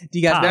 minutes. Do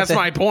you guys? That's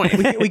my point.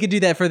 We could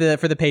do that for the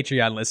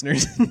Patreon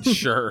listeners.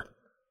 Sure.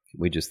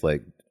 We just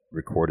like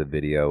record a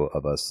video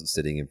of us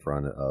sitting in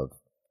front of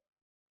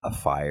a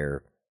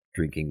fire,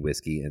 drinking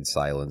whiskey in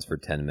silence for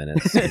 10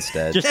 minutes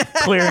instead. Just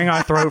clearing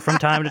our throat from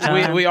time to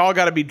time. We all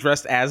got to be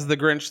dressed as the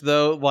Grinch,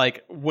 though,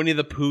 like Winnie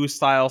the Pooh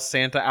style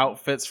Santa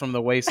outfits from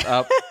the waist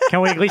up.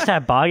 Can we at least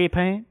have body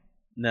paint?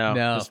 No,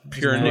 just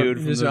pure nude.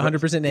 Just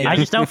 100% naked. I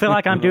just don't feel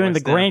like I'm doing the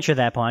Waist down. Grinch at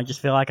that point. I just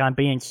feel like I'm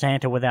being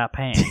Santa without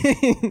paint.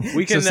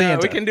 We can So Santa.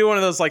 we can do one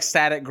of those like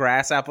static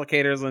grass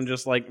applicators and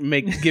just like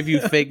give you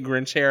fake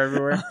Grinch hair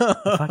everywhere.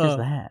 What the fuck is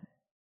that?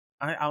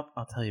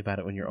 I'll tell you about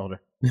it when you're older.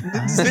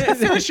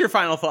 Finish your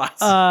final thoughts.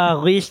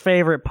 Least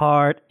favorite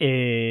part is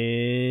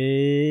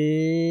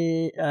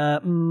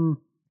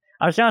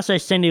I was gonna say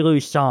Cindy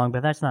Lou's song,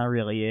 but that's not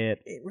really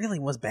it. It really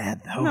was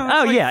bad, though. No,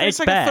 Oh yeah, it's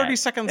like bad. a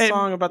 30-second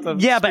song about the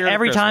yeah, but spirit of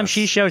every time Christmas.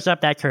 she shows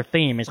up, that's her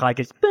theme. It's like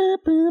it's. Boo,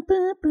 boo,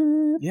 boo,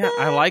 boo, Yeah,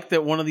 I like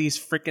that one of these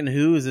freaking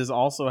Who's is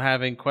also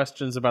having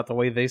questions about the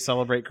way they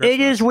celebrate Christmas.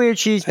 It is weird.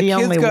 She's A the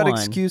kid's only got one.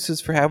 excuses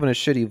for having a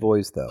shitty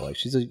voice, though. Like,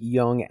 she's a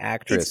young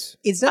actress.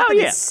 It's not Oh, that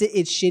yeah.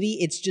 it's shitty.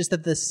 It's just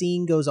that the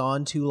scene goes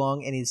on too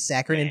long and is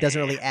saccharine and doesn't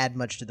really add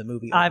much to the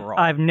movie overall.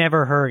 I've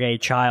never heard a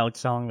child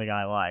song that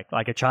I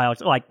like a child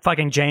like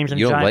fucking James and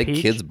You don't Giant like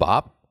Peach. Kids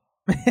Bop?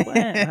 Fucking.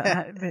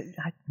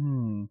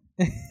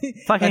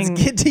 Let's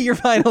get to your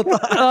final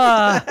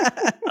thought.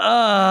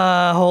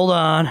 Hold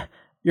on.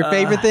 Your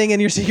favorite thing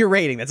and your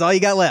rating. That's all you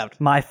got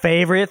left. My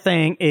favorite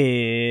thing is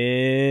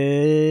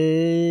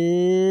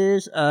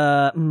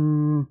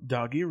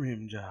Doggy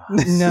rim job.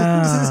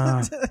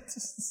 no.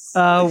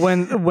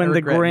 When the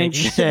regret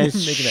Grinch making- says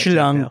making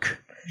that joke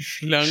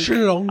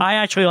schlunk. I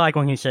actually like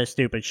when he says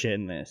stupid shit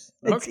in this.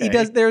 He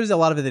does. There's a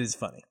lot of it that is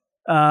funny.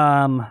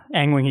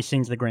 And when he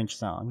sings the Grinch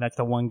song, that's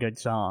the one good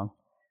song.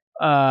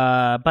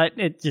 But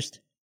it's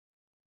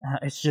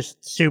just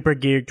super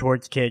geared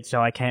towards kids, so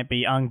I can't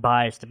be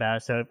unbiased about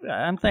it. So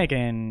I'm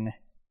thinking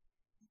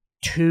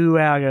 2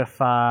 out of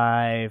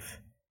 5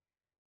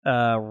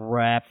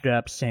 wrapped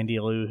up Cindy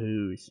Lou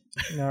Who's.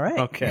 All right.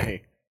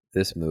 Okay.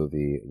 This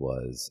movie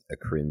was a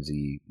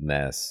cringy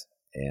mess,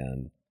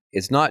 and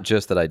it's not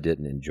just that I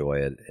didn't enjoy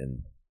it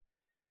and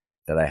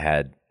that I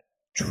had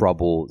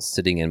trouble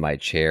sitting in my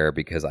chair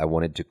because I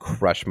wanted to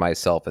crush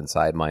myself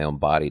inside my own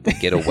body to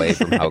get away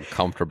from how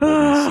comfortable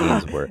these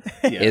scenes were.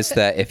 It's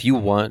that if you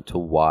want to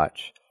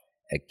watch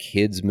a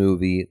kids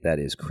movie that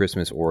is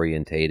Christmas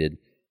orientated,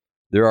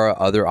 there are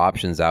other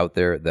options out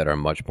there that are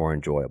much more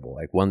enjoyable.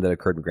 Like one that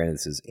occurred, granted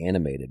this is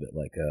animated, but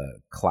like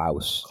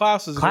Klaus.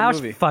 Klaus is a Klaus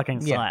good movie.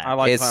 fucking slaps. I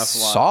like It's Klaus a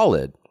lot.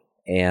 solid,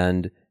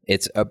 and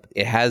it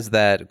has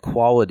that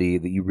quality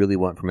that you really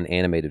want from an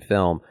animated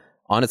film.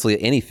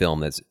 Honestly, any film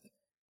that's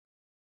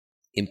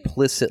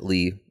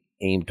implicitly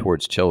aimed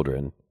towards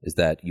children is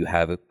that you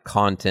have a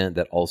content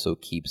that also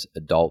keeps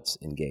adults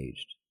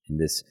engaged. And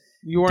this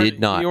You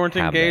weren't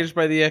have engaged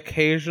by the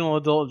occasional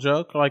adult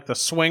joke, like the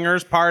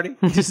swingers party.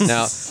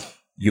 Now,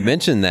 you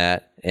mentioned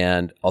that,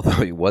 and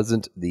although it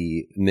wasn't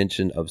the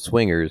mention of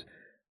swingers,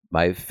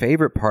 my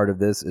favorite part of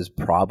this is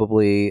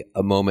probably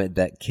a moment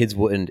that kids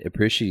wouldn't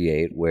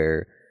appreciate,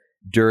 where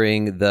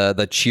during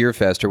the cheer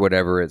fest or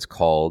whatever it's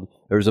called,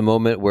 there's a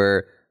moment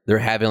where they're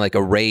having like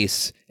a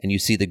race and you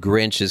see the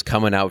Grinch is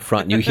coming out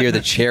front and you hear the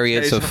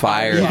chariots of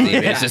fire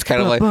theme. It's just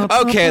kind of like,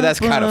 okay, that's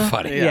kind of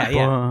funny.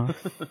 Yeah.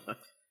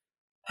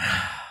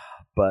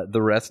 But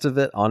the rest of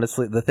it,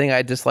 honestly, the thing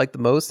I dislike the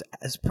most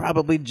is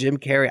probably Jim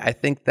Carrey. I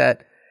think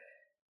that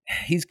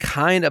he's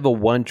kind of a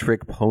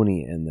one-trick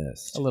pony in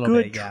this. A little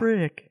Good bit, yeah.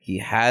 trick. He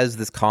has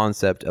this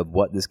concept of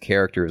what this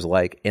character is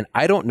like, and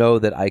I don't know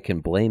that I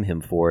can blame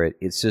him for it.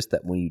 It's just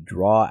that when you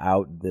draw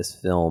out this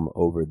film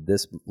over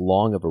this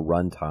long of a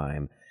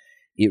runtime,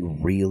 it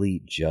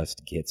really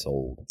just gets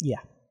old. Yeah.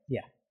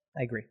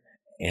 I agree.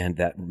 And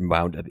that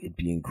wound up it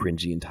being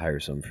cringy and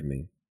tiresome for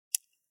me.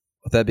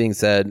 With that being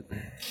said,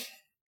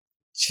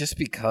 just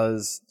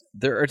because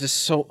there are just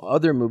so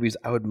other movies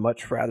I would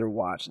much rather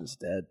watch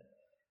instead,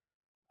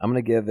 I'm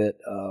going to give it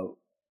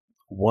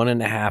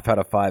 1.5 out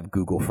of 5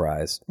 Google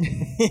fries.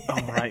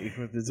 All right.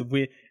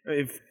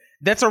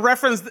 That's a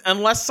reference,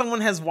 unless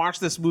someone has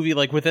watched this movie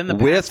like within the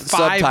past With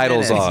 5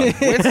 subtitles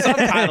minutes. on. With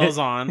subtitles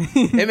on.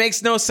 It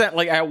makes no sense.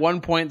 Like at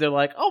one point, they're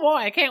like, "Oh boy,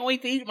 I can't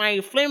wait to eat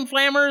my flim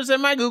flammers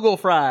and my Google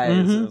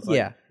fries." It's like,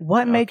 Yeah.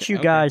 What makes you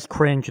guys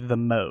cringe the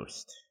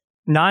most?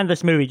 Not in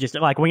this movie, just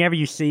like whenever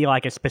you see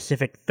like a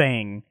specific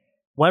thing,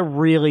 what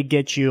really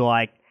gets you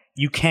like,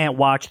 you can't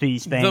watch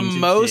these things? The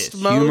most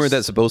Humor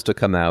that's supposed to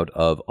come out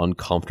of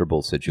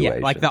uncomfortable situations.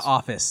 Yeah, like The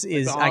Office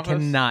is. The I Office?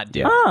 cannot do.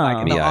 Yeah.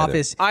 Like, Me The either.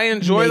 Office. I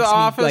enjoy The makes me,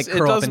 Office. like, It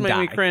curl does up and make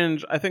me die.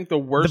 cringe. I think the The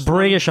worst.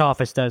 British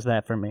Office does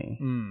that for me,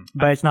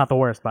 but it's not the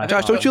worst by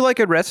Josh, far. don't you like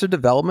Arrested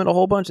Development a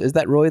whole bunch? Is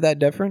that really that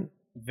different?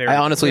 Very I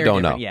honestly Very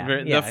don't know.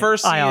 different, Yeah. The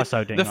first I sea- also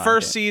didn't the like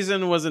first it.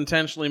 season was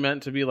intentionally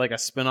meant to be like a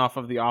spin-off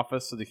of The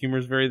Office, so the humor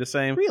is very the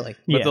same. Really?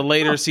 But Yeah. the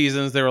later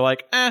seasons, they were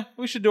like,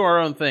 we should do our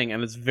own thing,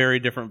 and it's very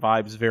different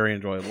vibes, very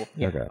enjoyable.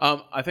 Okay.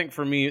 I think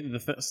for me,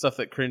 the stuff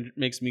that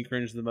makes me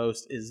cringe the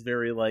most is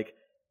very like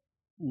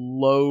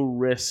low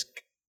risk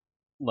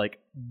like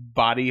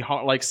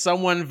like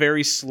someone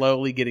very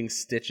slowly getting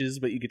stitches,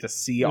 but you get to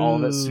see all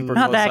of it super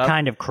Not close that up.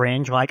 kind of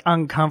cringe, like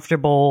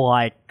uncomfortable,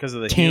 like 'Cause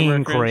of the teen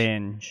humor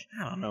cringe.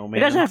 I don't know, It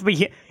man. doesn't have to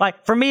be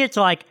like for me. It's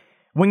like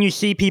when you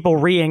see people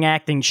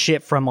reenacting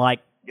shit from like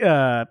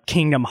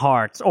Kingdom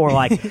Hearts, or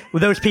like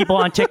those people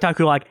on TikTok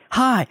who are like,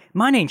 "Hi,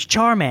 my name's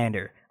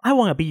Charmander. I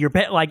want to be your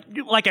pet."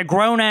 Like a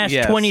grown ass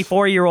Yes.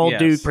 24-year-old Yes.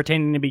 dude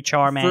pretending to be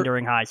Charmander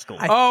in high school.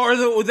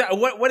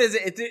 What is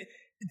it?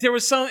 There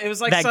was some. It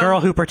was like That some, girl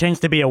who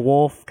pretends to be a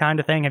wolf kind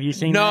of thing. Have you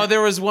seen? No, that?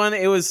 there was one.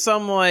 It was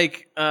some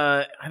like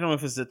I don't know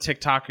if it's a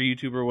TikTok or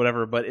YouTube or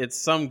whatever, but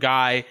it's some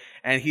guy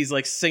and he's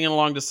like singing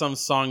along to some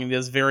song and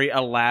does very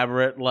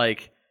elaborate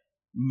like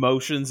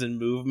motions and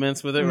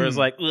movements with it. Where it's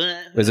like,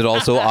 Is it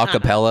also a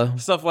cappella?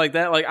 stuff like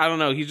that? Like I don't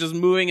know. He's just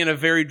moving in a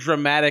very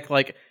dramatic,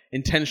 like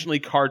intentionally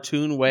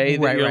cartoon way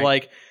that you're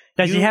like.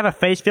 Does he have a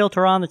face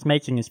filter on that's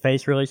making his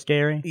face really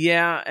scary?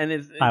 Yeah, and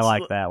it's I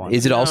like that one.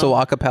 Is it also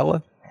a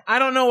cappella? I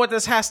don't know what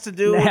this has to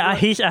do with I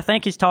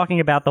think he's talking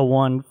about the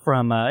one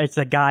from. It's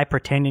the guy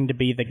pretending to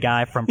be the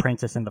guy from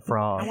Princess and the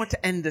Frog. I want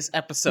to end this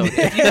episode.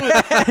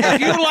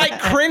 If you like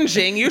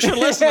cringing, you should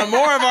listen to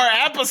more of our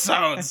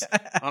episodes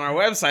on our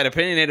website,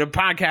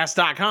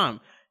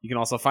 opinionatedpodcast.com. You can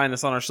also find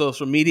us on our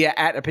social media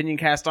at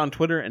OpinionCast on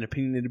Twitter and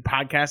Opinionated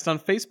Podcast on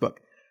Facebook.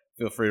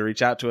 Feel free to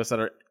reach out to us at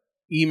our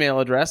email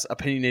address,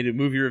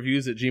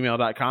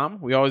 opinionatedmoviereviews@gmail.com.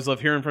 We always love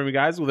hearing from you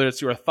guys, whether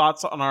it's your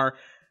thoughts on our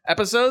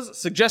episodes,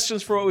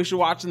 suggestions for what we should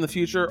watch in the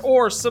future,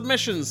 or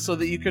submissions so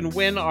that you can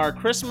win our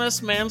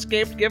Christmas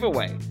Manscaped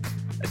giveaway.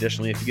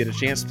 Additionally, if you get a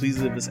chance, please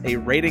leave us a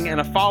rating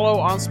and a follow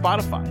on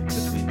Spotify.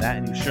 Between that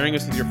and you sharing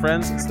us with your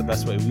friends, it's the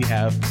best way we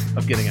have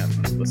of getting out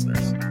to new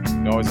listeners.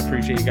 We always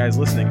appreciate you guys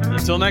listening. And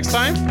until next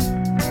time,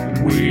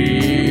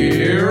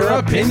 We're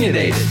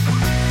opinionated.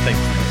 thanks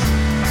for listening.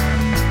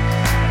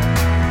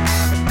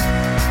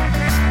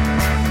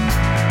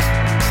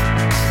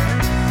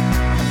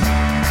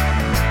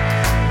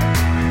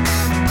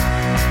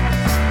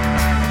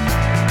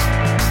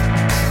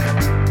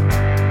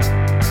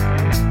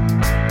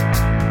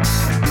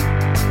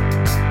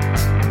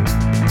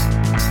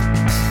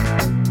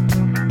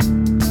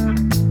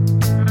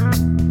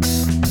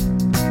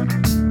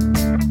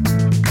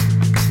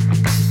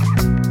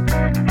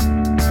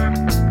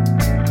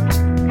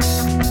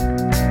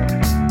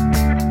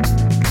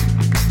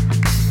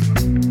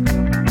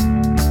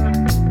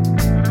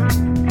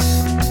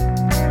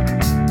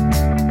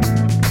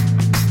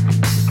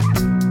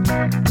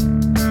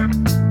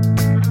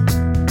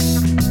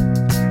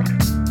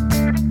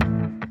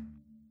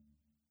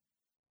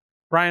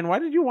 Brian, why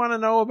did you want to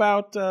know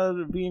about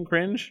being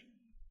cringe?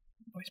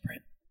 Voice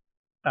print.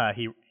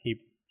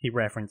 He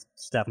referenced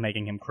stuff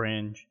making him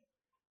cringe.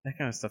 That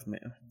kind of stuff, man.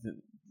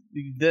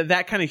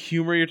 That kind of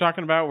humor you're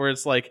talking about, where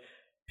it's like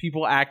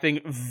people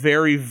acting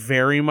very,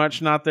 very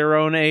much not their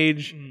own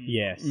age,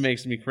 Yes.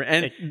 makes me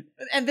cringe.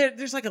 And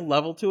there's like a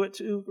level to it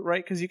too,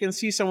 right? Because you can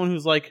see someone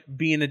who's like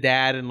being a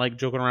dad and like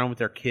joking around with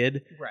their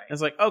kid. Right.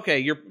 It's like, okay,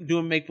 you're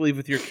doing make believe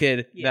with your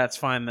kid. Yeah. That's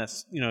fine.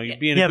 That's you're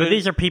being Yeah, a good, but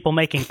these are people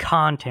making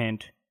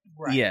content,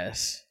 Right.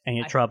 yes. and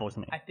it troubles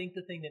me. I think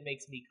the thing that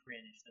makes me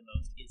cringe the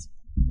most is,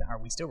 are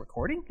we still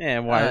recording? Yeah,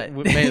 why?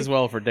 We may as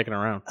well if we're dicking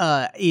around.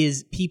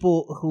 Is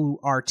people who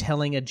are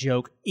telling a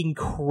joke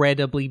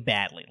incredibly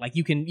badly. Like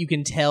you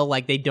can tell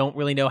like they don't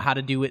really know how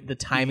to do it, the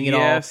timing at all.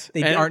 Yes.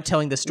 They And aren't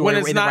telling the story When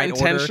it's in the not right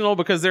intentional,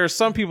 order. because there are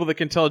some people that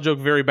can tell a joke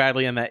very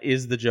badly, and that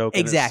is the joke.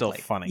 Exactly. And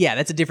it's still funny. Yeah,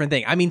 that's a different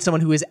thing. I mean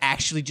someone who is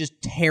actually just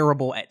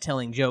terrible at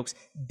telling jokes,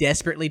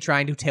 desperately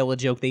trying to tell a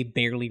joke they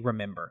barely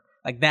remember.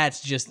 Like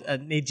that's just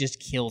it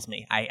just kills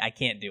me. I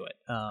can't do it.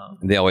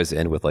 They always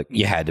end with like,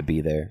 "You had to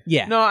be there."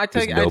 Yeah. No, I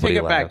take nobody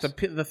it back. laughs.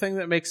 The thing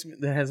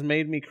that has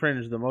made me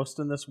cringe the most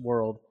in this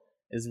world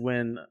is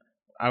when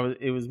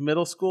it was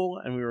middle school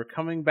and we were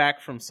coming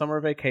back from summer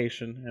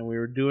vacation and we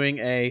were doing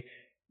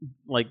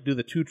do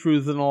the 2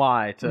 truths and a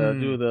lie to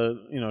do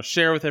the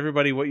share with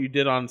everybody what you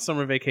did on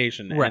summer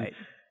vacation. Right.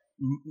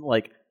 And,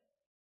 like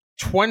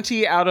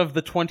 20 out of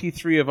the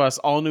 23 of us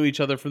all knew each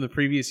other from the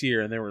previous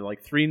year, and there were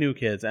like 3 new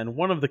kids, and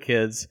one of the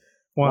kids,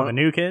 One of the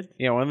new kids?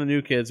 yeah, one of the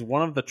new kids,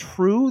 one of the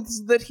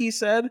truths that he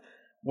said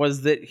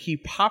was that he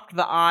popped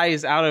the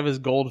eyes out of his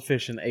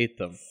goldfish and ate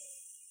them.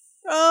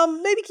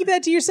 Maybe keep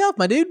that to yourself,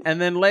 my dude.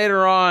 And then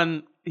later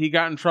on, he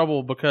got in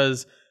trouble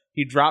because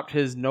he dropped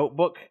his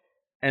notebook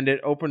and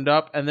it opened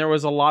up, and there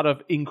was a lot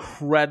of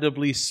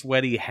incredibly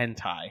sweaty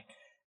hentai.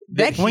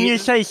 When you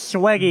say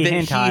swaggy that he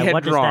hentai, had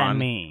what does that drawn.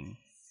 mean?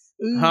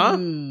 Huh?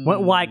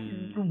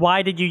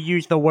 Why did you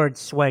use the word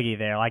swaggy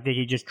there? Like, did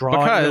he just draw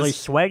Because it really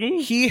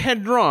swaggy? He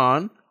had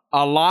drawn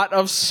a lot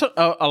of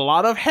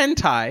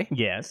hentai,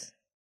 Yes.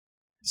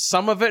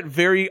 some of it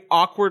very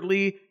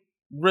awkwardly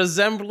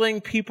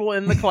resembling people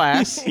in the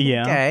class.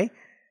 Yeah. Okay.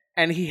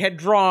 And he had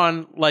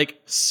drawn like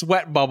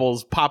sweat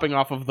bubbles popping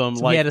off of them,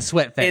 So like he had a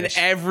sweat fetish.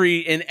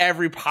 in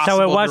every possible.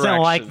 So it wasn't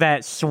direction. like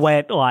that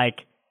sweat,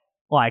 like,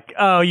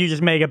 oh, you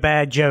just make a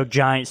bad joke,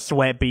 giant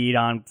sweat bead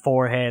on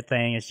forehead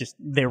thing. It's just,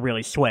 they're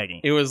really sweaty.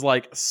 It was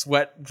like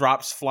sweat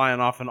drops flying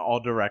off in all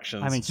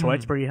directions. I mean,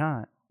 sweat's pretty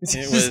hot.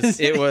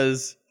 It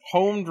was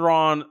home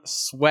drawn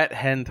sweat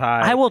hentai.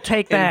 I will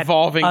take that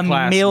involving a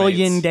classmates.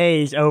 million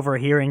days over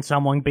hearing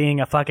someone being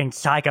a fucking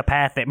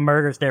psychopath that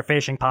murders their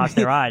fish and pops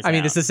their eyes. I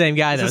mean, out. it's the same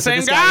guy, though. the So same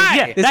this guy!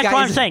 Yeah, this that's guy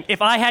what I'm is- saying.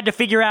 If I had to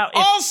figure out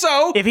if,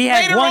 Also, if he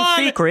had later one on,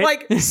 secret-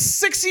 like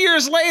 6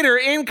 years later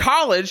in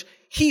college,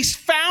 he's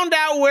found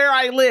out where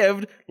I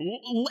lived,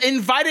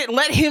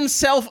 let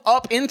himself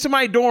up into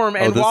my dorm,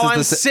 and this while is I'm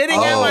the sitting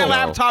at my Oh.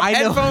 laptop, I know.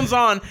 headphones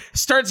on,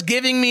 starts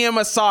giving me a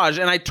massage,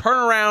 and I turn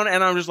around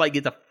and I'm just like,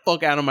 get the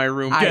fuck out of my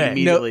room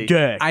immediately.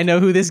 I know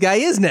who this guy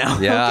is now.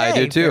 Yeah, I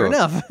Okay, do too. Fair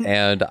enough.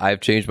 And I've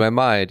changed my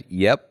mind.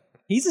 Yep.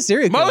 He's a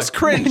serial killer. Most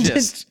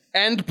cringest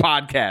end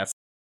podcast.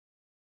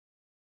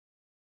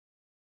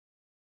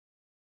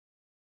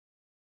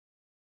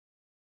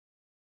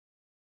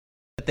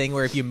 thing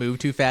where if you move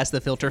too fast, the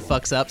filter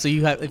fucks up. So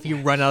if you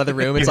run out of the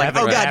room, it's You like, have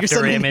oh an god, you're after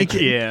suddenly image.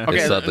 naked. Yeah.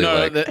 Okay, suddenly,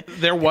 no, like,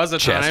 there was a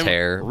chest time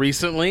hair.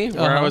 recently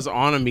where I was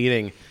on a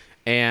meeting,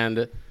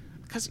 and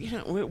because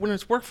when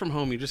it's work from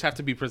home, you just have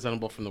to be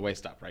presentable from the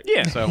waist up, right?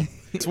 Yeah. So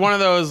it's one of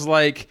those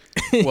like,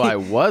 well, I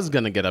was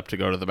gonna get up to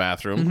go to the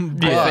bathroom.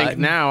 I But- think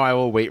now I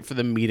will wait for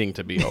the meeting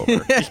to be over.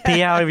 Just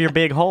pee out of your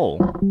big hole.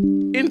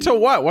 Into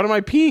what? What am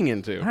I peeing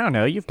into? I don't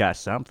know. You've got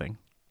something.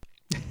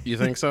 You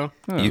think so?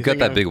 You've got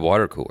that big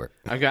water cooler.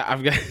 I've got,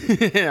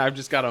 I've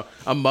just got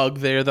a mug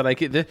there that I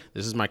can. This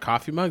is my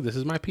coffee mug. This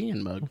is my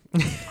peeing mug.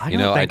 I You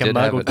don't know, I think a did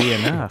mug have would it. be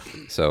enough.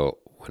 So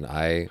when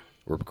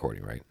we're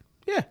recording, right?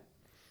 Yeah.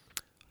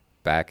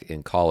 Back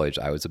in college,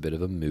 I was a bit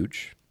of a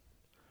mooch.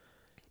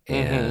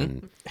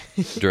 And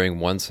during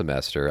one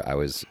semester, I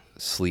was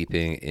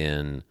sleeping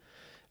in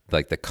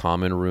like the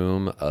common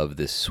room of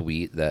this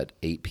suite that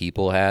 8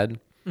 people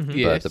had. But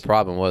Yes. the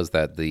problem was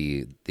that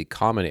the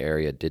common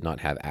area did not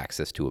have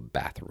access to a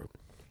bathroom.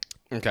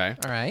 Okay.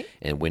 All right.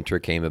 And winter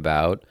came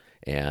about,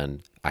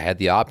 and I had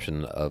the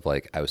option of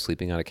like, I was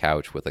sleeping on a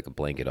couch with like a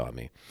blanket on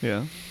me.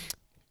 Yeah.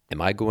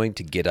 Am I going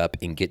to get up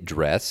and get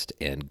dressed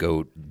and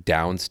go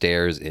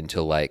downstairs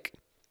into like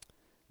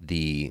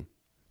the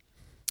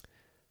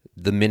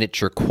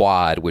miniature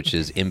quad, which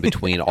is in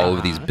between all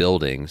of these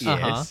buildings,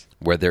 Yes.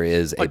 where there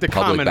is Like a the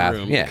public common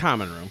bathroom? room. Yeah. The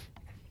common room.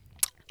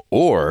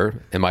 Or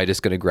am I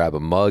just going to grab a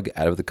mug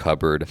out of the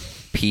cupboard,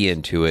 pee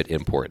into it,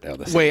 and pour it down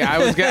the sink? Wait, I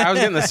was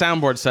getting the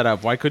soundboard set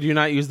up. Why could you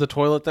not use the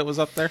toilet that was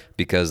up there?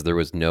 Because there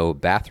was no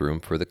bathroom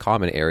for the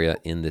common area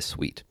in this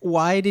suite.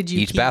 Why did you?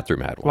 Each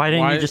bathroom had one. Why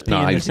didn't Why- you just pee No,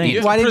 in I- the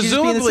sink? Why didn't you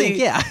just pee in the sink?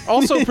 Yeah.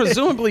 Also,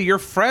 presumably, you're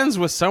friends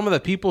with some of the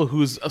people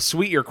whose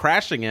suite you're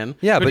crashing in.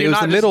 Yeah, Could but you it was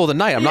not the just- middle of the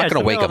night. I'm Yeah, not it's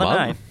going to the wake middle them of the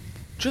up. night.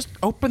 Just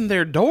open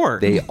their door.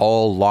 They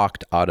all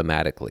locked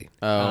automatically.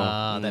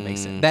 That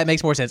makes sense. That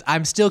makes more sense.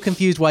 I'm still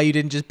confused why you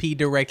didn't just pee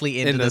directly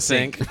into in the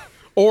sink.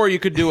 Or you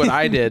could do what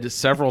I did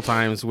several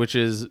times, which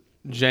is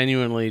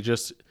genuinely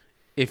just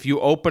if you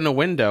open a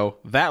window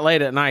that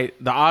late at night,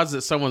 the odds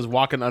that someone's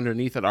walking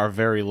underneath it are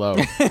very low.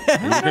 And you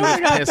can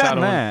just piss out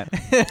of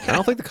one. I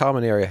don't think the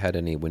common area had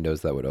any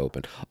windows that would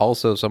open.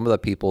 Also, some of the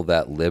people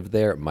that live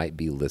there might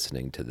be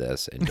listening to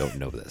this and don't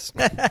know this.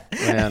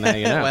 Yeah, now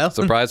you know. Well,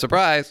 Surprise,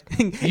 surprise.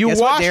 you guess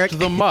what, washed Derek?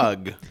 the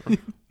mug.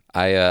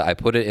 I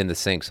put it in the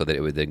sink so that it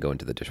would then go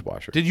into the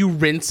dishwasher. Did you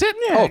rinse it?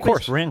 Yeah, Oh, of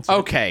course. Rinse it.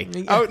 Okay.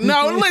 Oh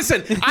no!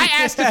 Listen, I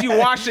asked if you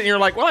washed it, and you're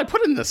like, "Well, I put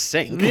it in the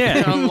sink." Yeah.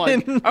 And I'm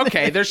like,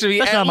 "Okay, there should be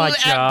That's not my at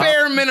job.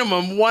 bare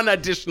minimum one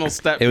additional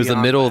step." It was the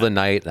beyond middle of that. the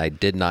night, and I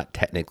did not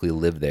technically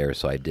live there,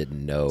 so I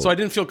didn't know So I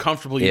didn't feel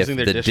comfortable if using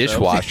their the dish soap.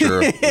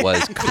 dishwasher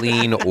was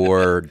clean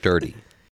or dirty.